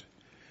commandment.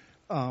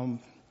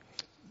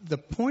 The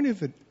point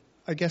of it,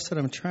 I guess, that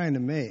I'm trying to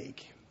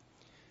make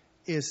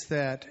is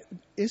that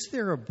is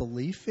there a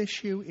belief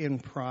issue in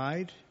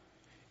pride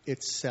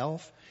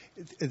itself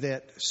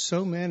that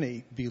so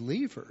many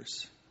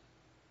believers,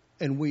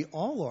 and we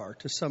all are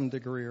to some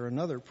degree or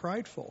another,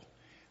 prideful?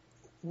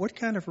 What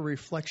kind of a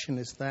reflection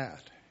is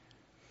that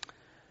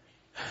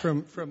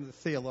from the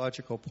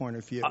theological point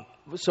of view?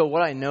 So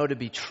what I know to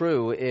be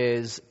true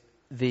is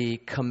the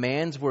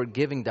commands we're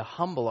giving to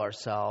humble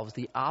ourselves,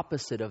 the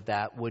opposite of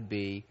that would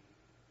be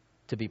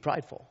to be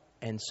prideful.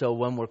 And so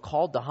when we're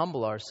called to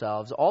humble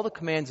ourselves, all the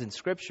commands in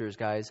Scriptures,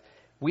 guys,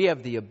 we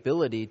have the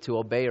ability to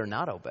obey or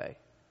not obey.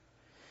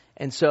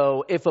 And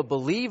so if a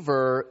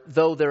believer,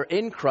 though they're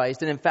in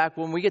Christ, and in fact,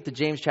 when we get to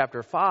James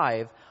chapter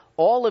 5,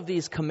 all of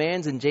these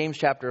commands in James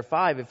chapter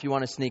 5, if you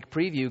want a sneak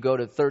preview, go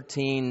to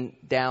 13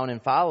 down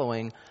and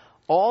following,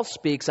 all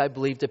speaks, I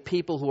believe, to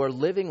people who are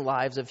living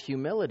lives of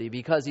humility,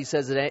 because he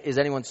says, is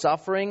anyone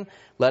suffering?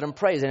 Let him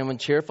pray. Is anyone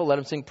cheerful? Let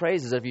him sing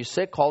praises. If you're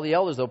sick, call the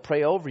elders. They'll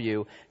pray over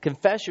you.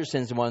 Confess your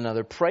sins to one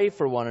another. Pray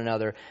for one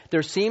another.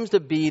 There seems to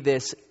be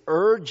this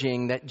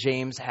urging that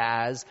James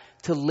has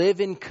to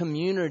live in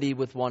community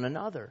with one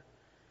another.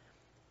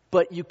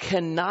 But you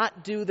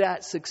cannot do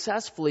that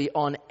successfully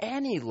on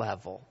any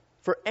level,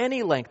 for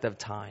any length of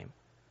time,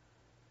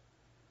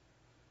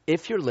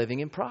 if you're living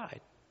in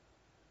pride.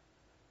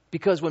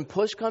 Because when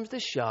push comes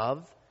to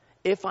shove,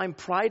 if I'm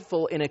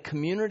prideful in a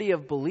community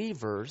of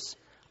believers,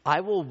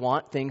 I will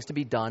want things to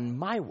be done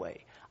my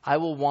way. I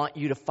will want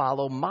you to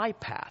follow my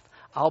path.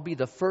 I'll be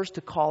the first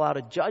to call out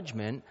a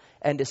judgment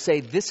and to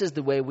say, this is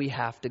the way we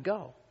have to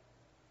go.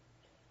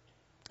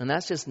 And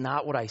that's just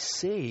not what I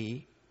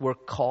see we're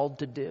called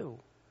to do.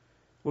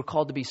 We're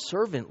called to be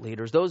servant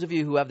leaders. Those of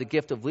you who have the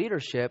gift of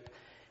leadership,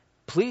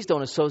 please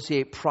don't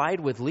associate pride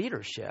with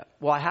leadership.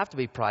 Well, I have to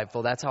be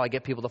prideful. That's how I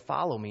get people to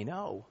follow me.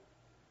 No.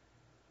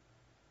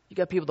 You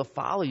got people to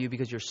follow you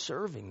because you're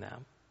serving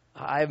them.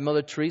 I have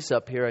Mother Teresa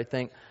up here, I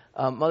think.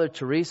 Mother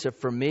Teresa,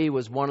 for me,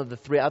 was one of the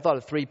three. I thought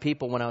of three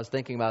people when I was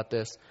thinking about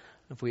this.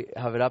 If we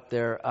have it up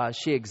there,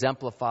 she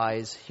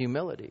exemplifies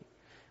humility.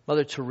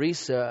 Mother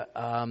Teresa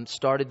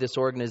started this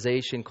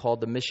organization called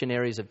the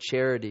Missionaries of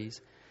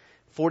Charities.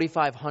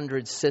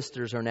 4,500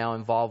 sisters are now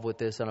involved with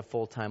this on a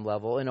full-time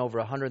level in over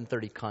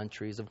 130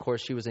 countries. Of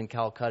course, she was in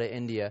Calcutta,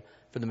 India,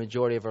 for the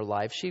majority of her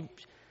life.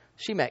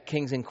 She met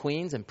kings and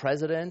queens and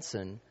presidents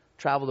and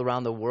traveled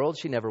around the world.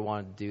 She never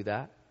wanted to do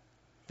that.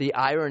 The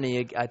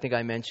irony, I think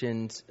I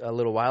mentioned a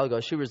little while ago,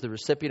 she was the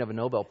recipient of a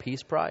Nobel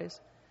Peace Prize.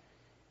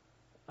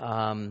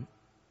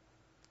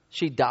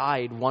 She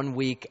died 1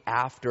 week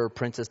after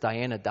Princess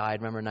Diana died,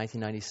 remember, in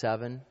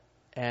 1997?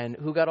 And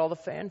who got all the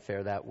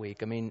fanfare that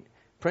week? I mean,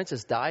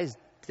 Princess Di's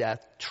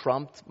death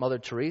trumped Mother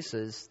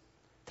Teresa's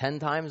 10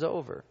 times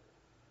over.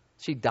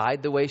 She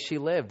died the way she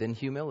lived, in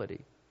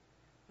humility.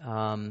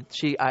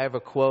 I have a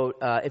quote,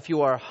 if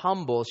you are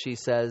humble, she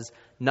says,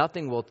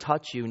 nothing will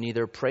touch you,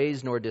 neither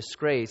praise nor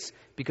disgrace,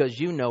 because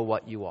you know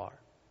what you are.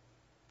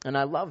 And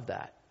I love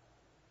that.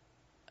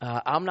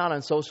 I'm not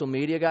on social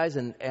media, guys,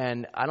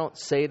 and I don't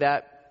say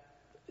that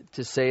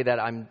to say that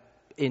I'm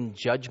in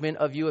judgment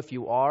of you if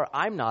you are.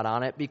 I'm not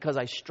on it because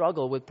I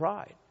struggle with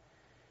pride,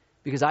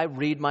 because I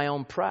read my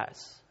own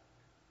press.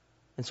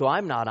 And so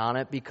I'm not on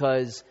it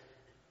because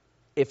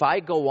if I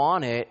go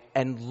on it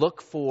and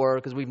look for,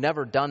 because we've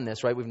never done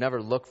this, right? We've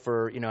never looked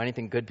for,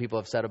 anything good people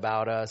have said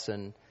about us.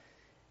 And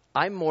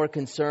I'm more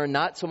concerned,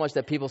 not so much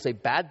that people say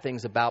bad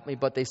things about me,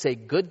 but they say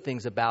good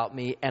things about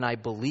me, and I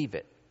believe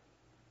it.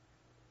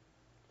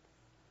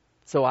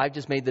 So I've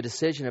just made the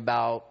decision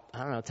about,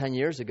 10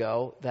 years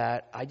ago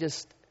that I'm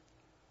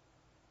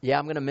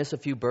going to miss a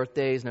few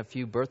birthdays and a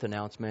few birth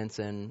announcements,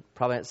 and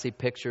probably not see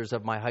pictures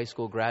of my high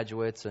school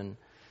graduates and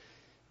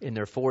in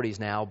their 40s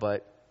now,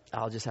 but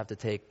I'll just have to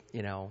take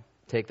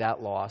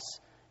that loss.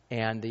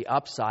 And the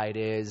upside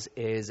is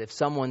if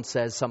someone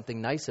says something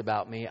nice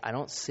about me, I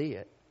don't see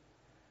it.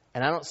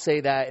 And I don't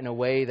say that in a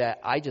way that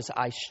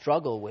I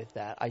struggle with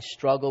that. I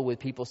struggle with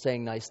people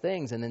saying nice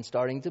things and then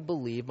starting to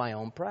believe my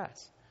own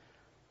press.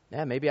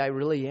 Yeah, maybe I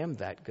really am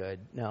that good.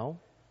 No,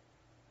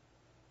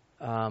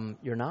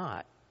 you're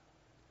not.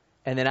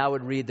 And then I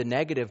would read the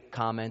negative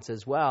comments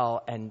as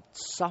well and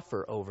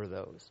suffer over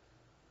those.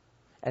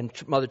 And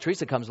Mother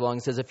Teresa comes along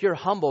and says, if you're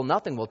humble,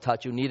 nothing will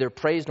touch you, neither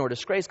praise nor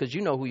disgrace, because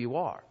you know who you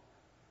are.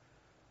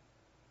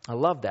 I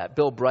love that.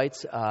 Bill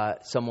Bright's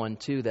someone,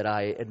 too, that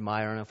I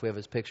admire. I don't know if we have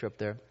his picture up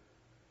there.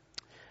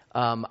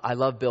 I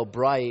love Bill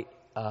Bright.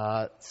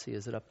 Let's see,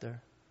 is it up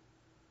there?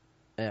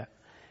 Yeah.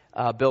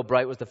 Bill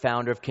Bright was the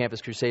founder of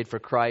Campus Crusade for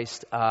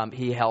Christ.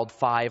 He held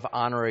 5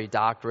 honorary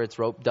doctorates,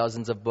 wrote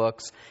dozens of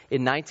books.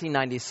 In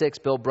 1996,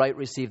 Bill Bright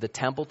received the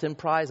Templeton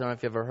Prize. I don't know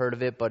if you've ever heard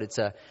of it, but it's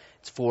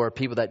for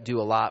people that do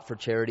a lot for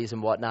charities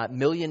and whatnot. $1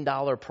 million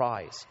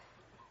prize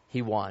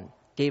he won.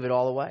 Gave it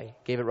all away.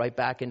 Gave it right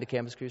back into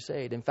Campus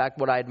Crusade. In fact,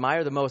 what I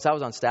admire the most, I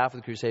was on staff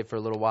with the Crusade for a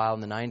little while in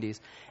the 90s.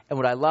 And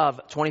what I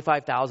love,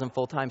 25,000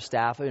 full-time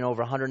staff in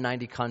over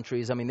 190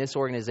 countries. I mean, this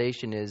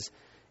organization is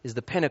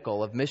the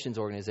pinnacle of missions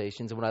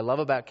organizations. And what I love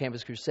about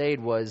Campus Crusade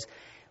was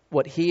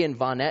what he and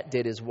Vonette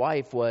did, his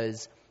wife,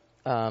 was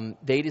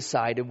they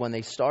decided when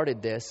they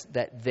started this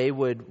that they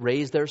would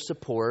raise their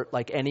support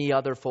like any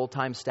other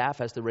full-time staff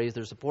has to raise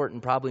their support.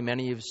 And probably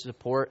many of you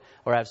support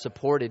or have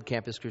supported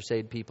Campus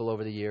Crusade people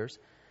over the years.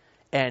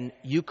 And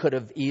you could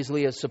have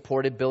easily have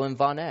supported Bill and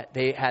Vonette.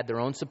 They had their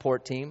own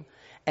support team,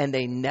 and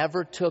they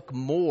never took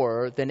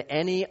more than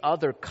any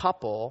other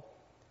couple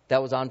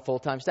that was on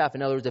full-time staff.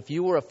 In other words, if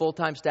you were a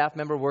full-time staff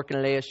member working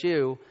at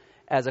ASU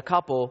as a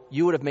couple,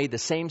 you would have made the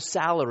same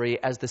salary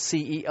as the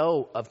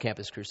CEO of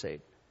Campus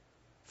Crusade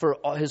for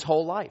his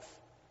whole life.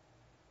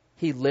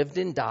 He lived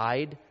and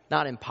died,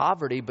 not in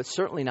poverty, but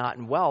certainly not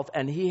in wealth,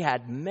 and he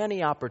had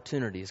many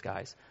opportunities,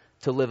 guys,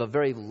 to live a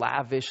very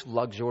lavish,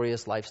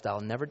 luxurious lifestyle,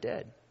 and never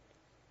did.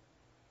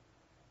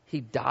 He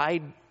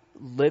died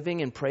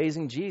living and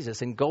praising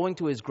Jesus and going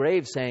to his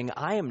grave saying,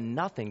 I am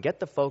nothing.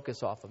 Get the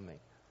focus off of me.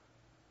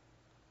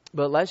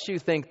 But unless you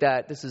think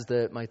that, this is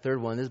my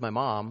third one, this is my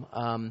mom,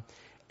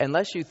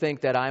 unless you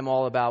think that I'm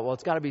all about, well,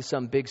 it's got to be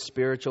some big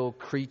spiritual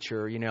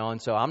creature,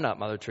 and so I'm not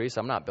Mother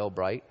Teresa, I'm not Bill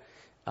Bright.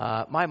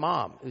 My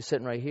mom, who's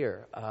sitting right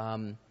here,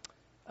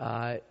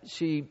 my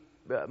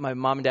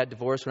mom and dad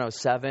divorced when I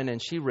was 7,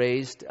 and she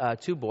raised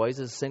 2 boys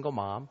as a single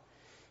mom.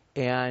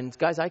 And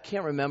guys, I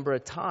can't remember a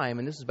time,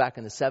 and this was back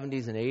in the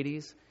 70s and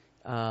 80s,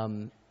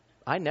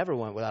 I never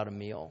went without a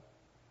meal.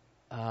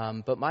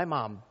 But my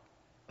mom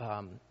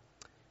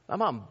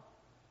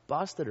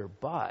busted her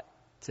butt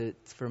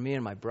for me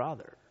and my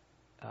brother.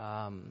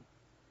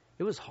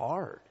 It was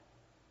hard.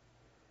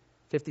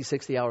 50,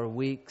 60-hour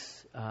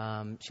weeks.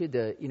 She had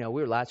to, we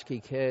were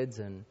latchkey kids,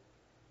 and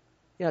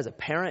as a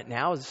parent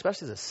now,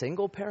 especially as a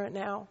single parent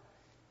now,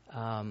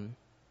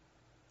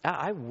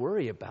 I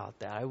worry about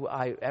that.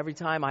 Every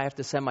time I have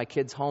to send my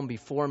kids home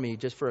before me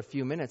just for a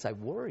few minutes, I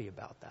worry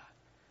about that.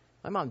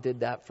 My mom did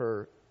that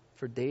for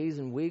days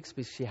and weeks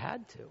because she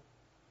had to.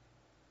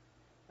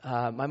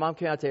 My mom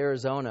came out to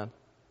Arizona,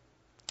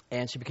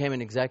 and she became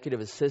an executive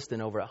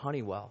assistant over at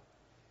Honeywell.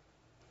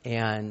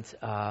 And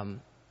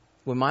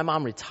when my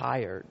mom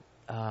retired,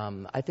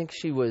 I think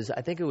it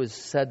was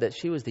said that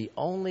she was the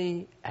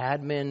only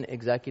admin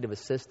executive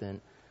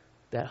assistant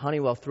that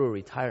Honeywell threw a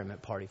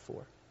retirement party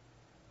for,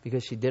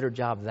 because she did her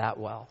job that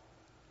well.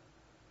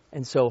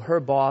 And so her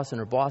boss and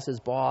her boss's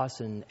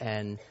boss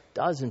and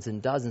dozens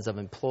and dozens of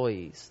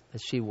employees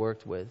that she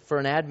worked with for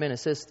an admin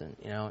assistant,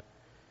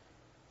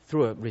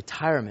 threw a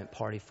retirement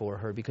party for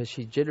her because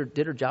she did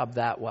her job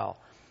that well.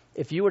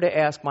 If you were to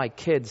ask my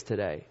kids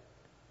today,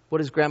 what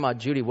is Grandma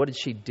Judy, what did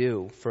she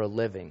do for a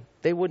living?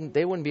 They wouldn't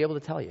be able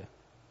to tell you.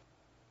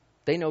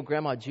 They know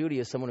Grandma Judy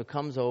is someone who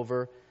comes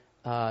over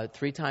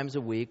 3 times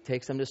a week,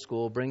 takes them to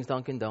school, brings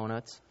Dunkin'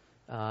 Donuts,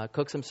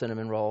 cooks some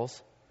cinnamon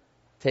rolls,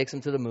 takes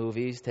them to the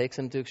movies, takes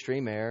them to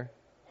Extreme Air,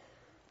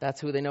 That's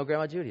who they know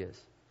Grandma Judy is.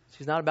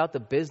 She's not about the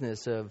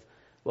business of,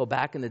 well,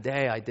 back in the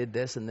day, I did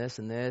this and this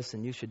and this,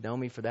 and you should know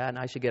me for that, and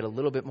I should get a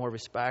little bit more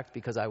respect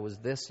because I was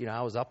this,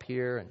 I was up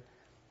here.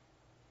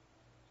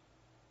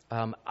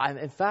 And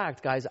in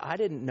fact, guys, I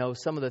didn't know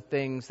some of the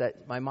things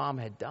that my mom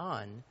had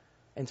done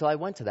until I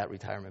went to that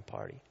retirement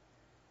party.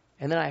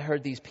 And then I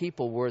heard these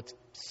people worth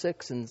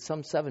 6 and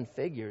some 7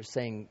 figures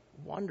saying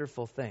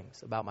wonderful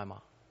things about my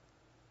mom.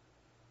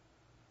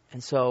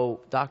 And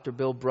so Dr.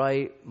 Bill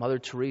Bright, Mother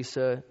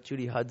Teresa,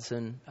 Judy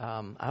Hudson,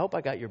 I hope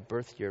I got your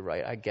birth year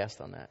right. I guessed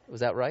on that.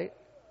 Was that right?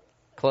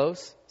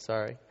 Close?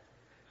 Sorry.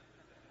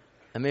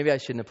 And maybe I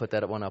shouldn't have put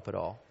that one up at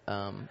all.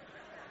 I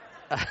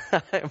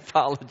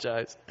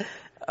apologize.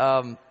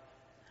 You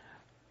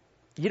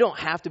don't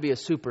have to be a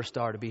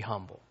superstar to be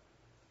humble.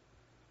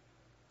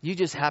 You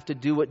just have to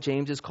do what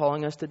James is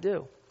calling us to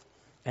do.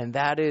 And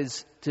that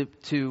is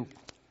to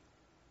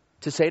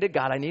say to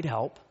God, I need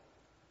help.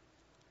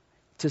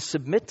 To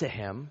submit to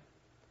Him,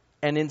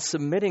 and in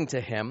submitting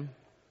to Him,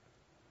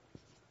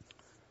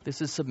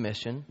 this is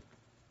submission,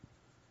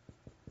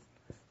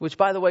 which,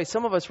 by the way,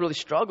 some of us really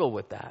struggle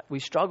with that.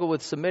 We struggle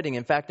with submitting.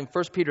 In fact, in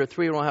 1 Peter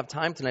 3, we don't have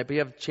time tonight, but you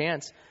have a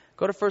chance.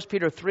 Go to 1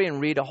 Peter 3 and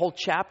read a whole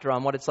chapter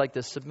on what it's like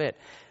to submit.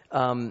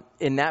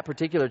 In that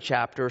particular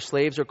chapter,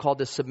 slaves are called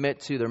to submit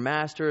to their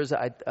masters.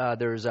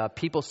 There's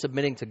people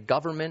submitting to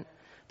government.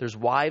 There's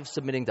wives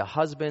submitting to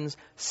husbands.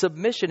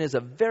 Submission is a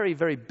very,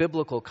 very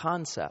biblical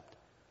concept.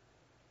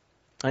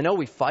 I know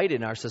we fight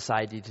in our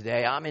society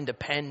today. I'm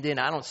independent.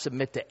 I don't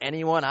submit to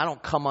anyone. I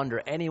don't come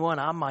under anyone.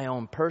 I'm my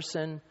own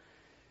person.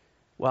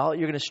 Well,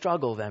 you're going to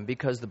struggle then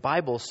because the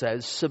Bible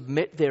says,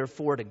 submit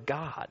therefore to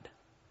God.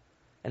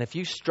 And if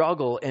you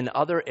struggle in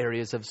other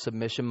areas of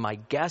submission, my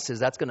guess is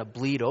that's going to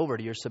bleed over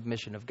to your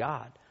submission of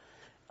God.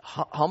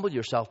 Humble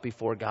yourself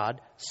before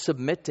God,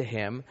 submit to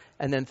Him.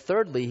 And then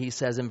thirdly, he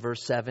says in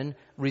verse 7,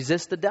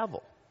 resist the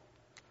devil.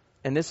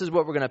 And this is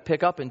what we're going to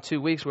pick up in 2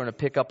 weeks. We're going to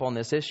pick up on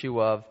this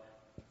issue of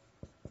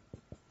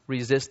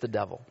resist the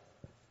devil.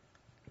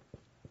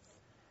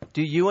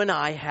 Do you and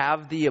I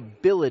have the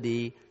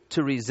ability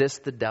to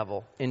resist the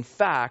devil? In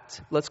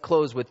fact, let's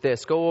close with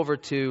this. Go over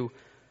to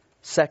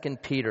 2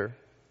 Peter.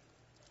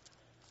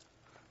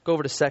 Go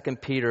over to 2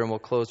 Peter and we'll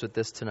close with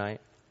this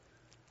tonight.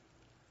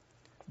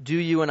 Do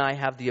you and I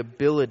have the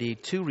ability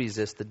to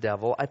resist the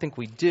devil? I think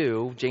we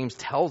do. James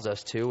tells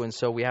us to, and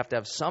so we have to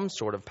have some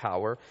sort of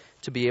power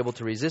to be able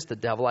to resist the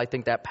devil. I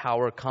think that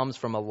power comes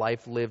from a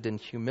life lived in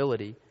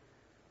humility.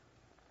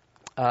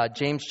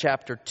 2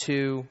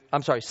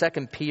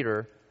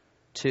 Peter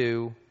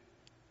 2.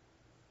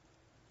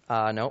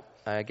 No,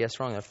 I guess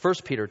wrong. 1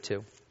 Peter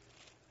 2.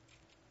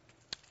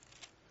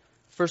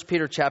 1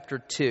 Peter chapter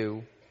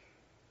 2.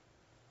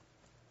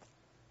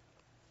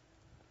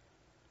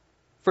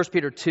 1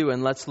 Peter 2,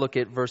 and let's look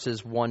at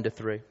verses 1 to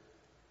 3.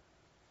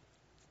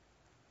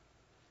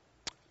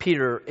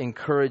 Peter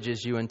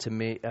encourages you and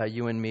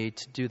me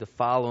to do the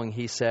following.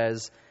 He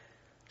says,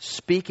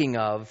 speaking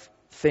of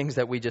things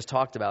that we just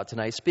talked about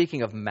tonight,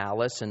 speaking of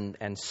malice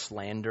and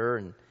slander,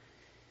 and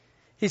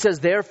he says,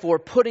 therefore,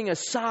 putting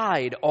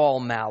aside all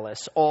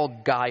malice, all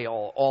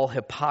guile, all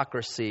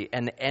hypocrisy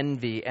and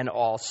envy and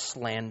all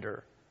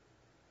slander.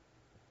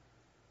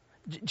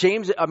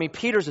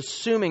 Peter's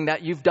assuming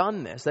that you've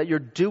done this, that you're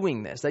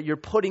doing this, that you're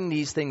putting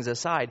these things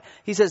aside.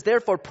 He says,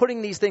 therefore,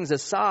 putting these things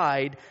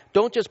aside,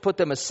 don't just put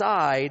them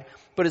aside,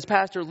 but as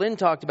Pastor Lynn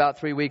talked about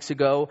 3 weeks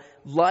ago,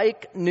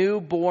 like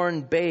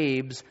newborn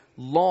babes,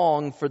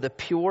 long for the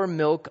pure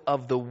milk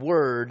of the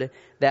word,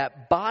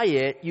 that by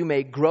it you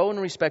may grow in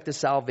respect to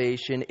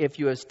salvation if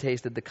you have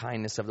tasted the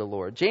kindness of the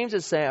Lord.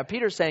 Peter's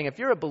saying, if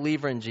you're a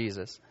believer in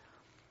Jesus,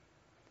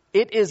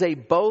 it is a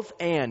both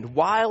and.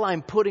 While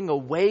I'm putting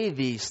away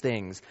these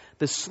things,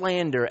 the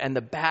slander and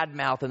the bad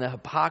mouth and the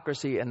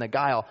hypocrisy and the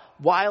guile,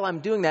 while I'm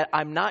doing that,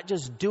 I'm not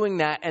just doing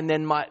that and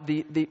then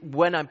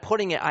when I'm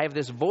putting it, I have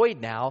this void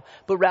now,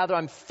 but rather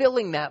I'm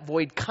filling that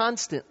void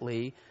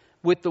constantly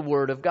with the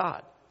Word of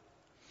God.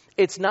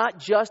 It's not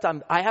just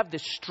I have the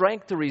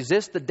strength to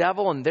resist the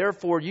devil and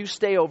therefore you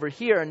stay over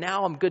here and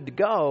now I'm good to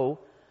go.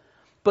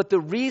 But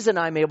the reason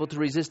I'm able to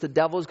resist the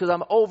devil is because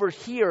I'm over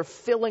here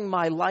filling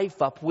my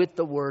life up with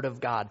the Word of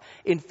God.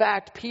 In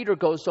fact, Peter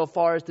goes so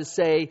far as to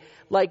say,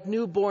 like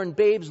newborn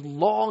babes,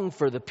 long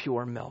for the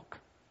pure milk.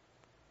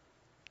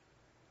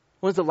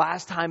 When's the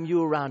last time you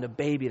were around a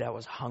baby that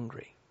was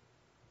hungry?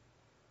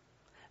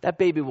 That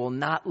baby will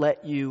not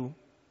let you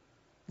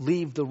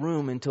leave the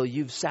room until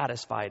you've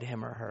satisfied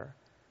him or her.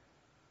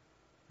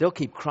 They'll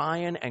keep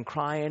crying and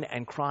crying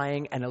and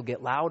crying, and it'll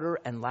get louder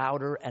and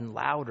louder and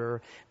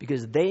louder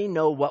because they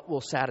know what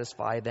will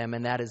satisfy them,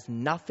 and that is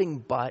nothing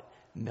but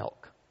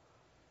milk.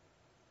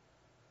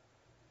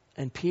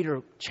 And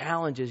Peter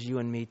challenges you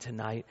and me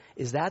tonight.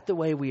 Is that the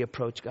way we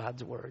approach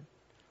God's Word?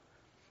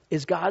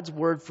 Is God's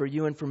Word for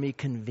you and for me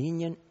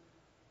convenient?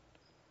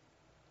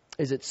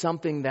 Is it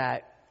something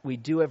that we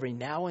do every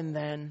now and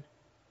then?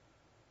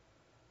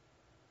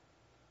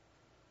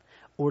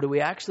 Or do we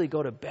actually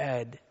go to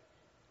bed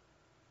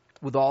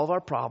with all of our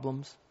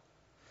problems,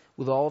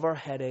 with all of our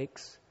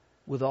headaches,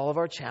 with all of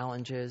our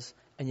challenges,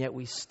 and yet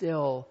we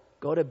still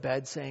go to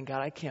bed saying,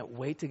 God, I can't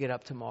wait to get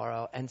up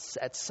tomorrow. And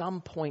at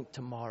some point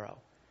tomorrow,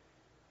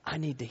 I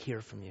need to hear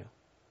from you.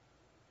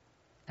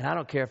 And I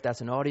don't care if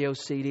that's an audio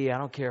CD. I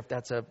don't care if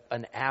that's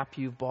an app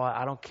you've bought.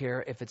 I don't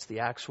care if it's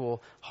the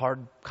actual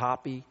hard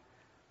copy.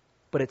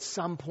 But at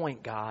some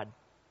point, God,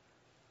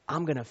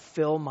 I'm going to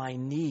fill my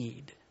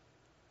need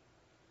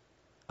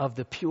of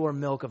the pure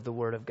milk of the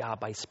Word of God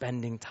by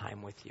spending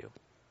time with you.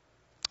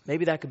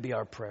 Maybe that could be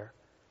our prayer.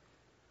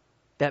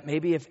 That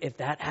maybe if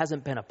that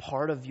hasn't been a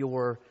part of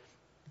your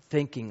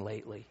thinking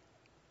lately,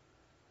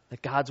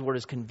 that God's Word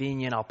is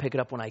convenient, I'll pick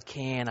it up when I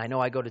can. I know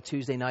I go to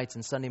Tuesday nights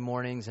and Sunday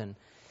mornings, and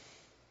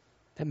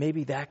that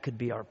maybe that could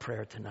be our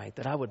prayer tonight,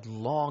 that I would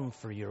long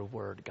for your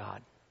Word,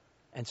 God.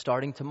 And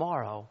starting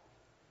tomorrow,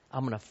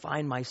 I'm going to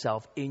find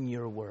myself in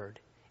your Word.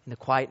 In the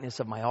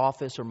quietness of my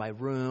office or my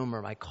room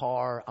or my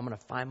car, I'm going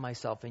to find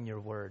myself in your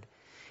Word.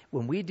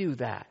 When we do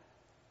that,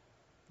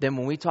 then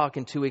when we talk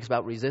in 2 weeks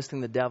about resisting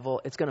the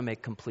devil, it's going to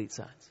make complete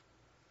sense.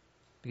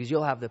 Because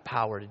you'll have the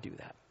power to do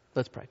that.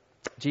 Let's pray.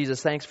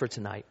 Jesus, thanks for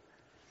tonight.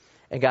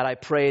 And God, I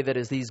pray that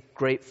as these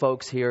great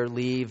folks here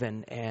leave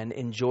and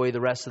enjoy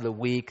the rest of the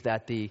week,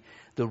 that the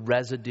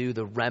residue,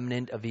 the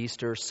remnant of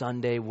Easter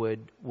Sunday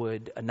would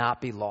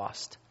not be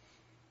lost.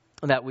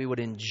 And that we would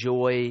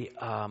enjoy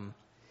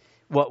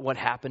what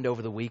happened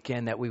over the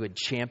weekend, that we would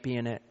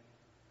champion it.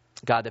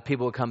 God, that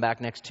people would come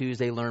back next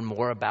Tuesday, learn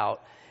more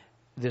about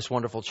this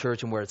wonderful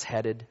church and where it's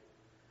headed.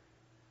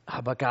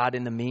 But God,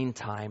 in the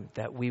meantime,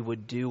 that we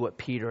would do what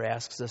Peter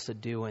asks us to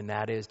do, and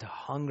that is to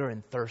hunger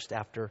and thirst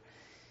after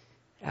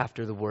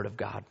the Word of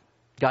God.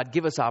 God,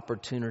 give us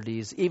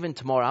opportunities. Even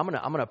tomorrow, I'm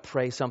gonna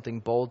pray something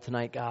bold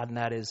tonight, God, and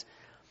that is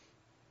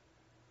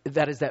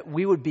that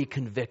we would be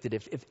convicted.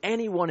 If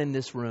anyone in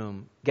this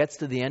room gets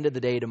to the end of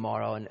the day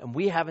tomorrow and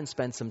we haven't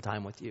spent some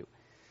time with you,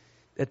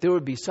 that there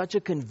would be such a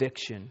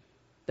conviction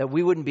that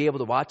we wouldn't be able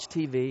to watch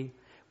TV,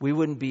 we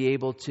wouldn't be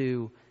able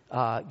to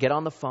get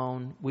on the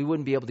phone, we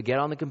wouldn't be able to get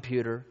on the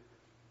computer,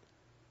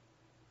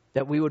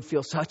 that we would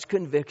feel such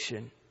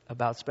conviction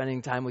about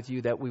spending time with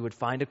you that we would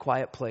find a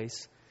quiet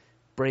place,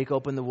 break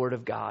open the Word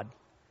of God,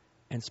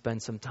 and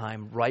spend some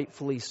time,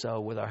 rightfully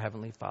so, with our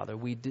Heavenly Father.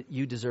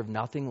 You deserve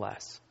nothing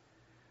less.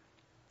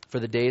 For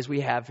the days we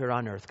have here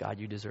on earth, God,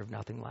 you deserve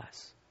nothing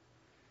less.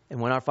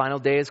 And when our final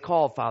day is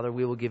called, Father,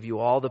 we will give you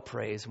all the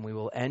praise and we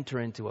will enter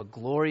into a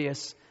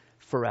glorious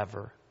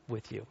forever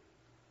with you.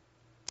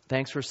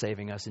 Thanks for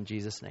saving us in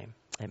Jesus' name.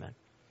 Amen.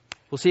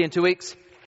 We'll see you in 2 weeks.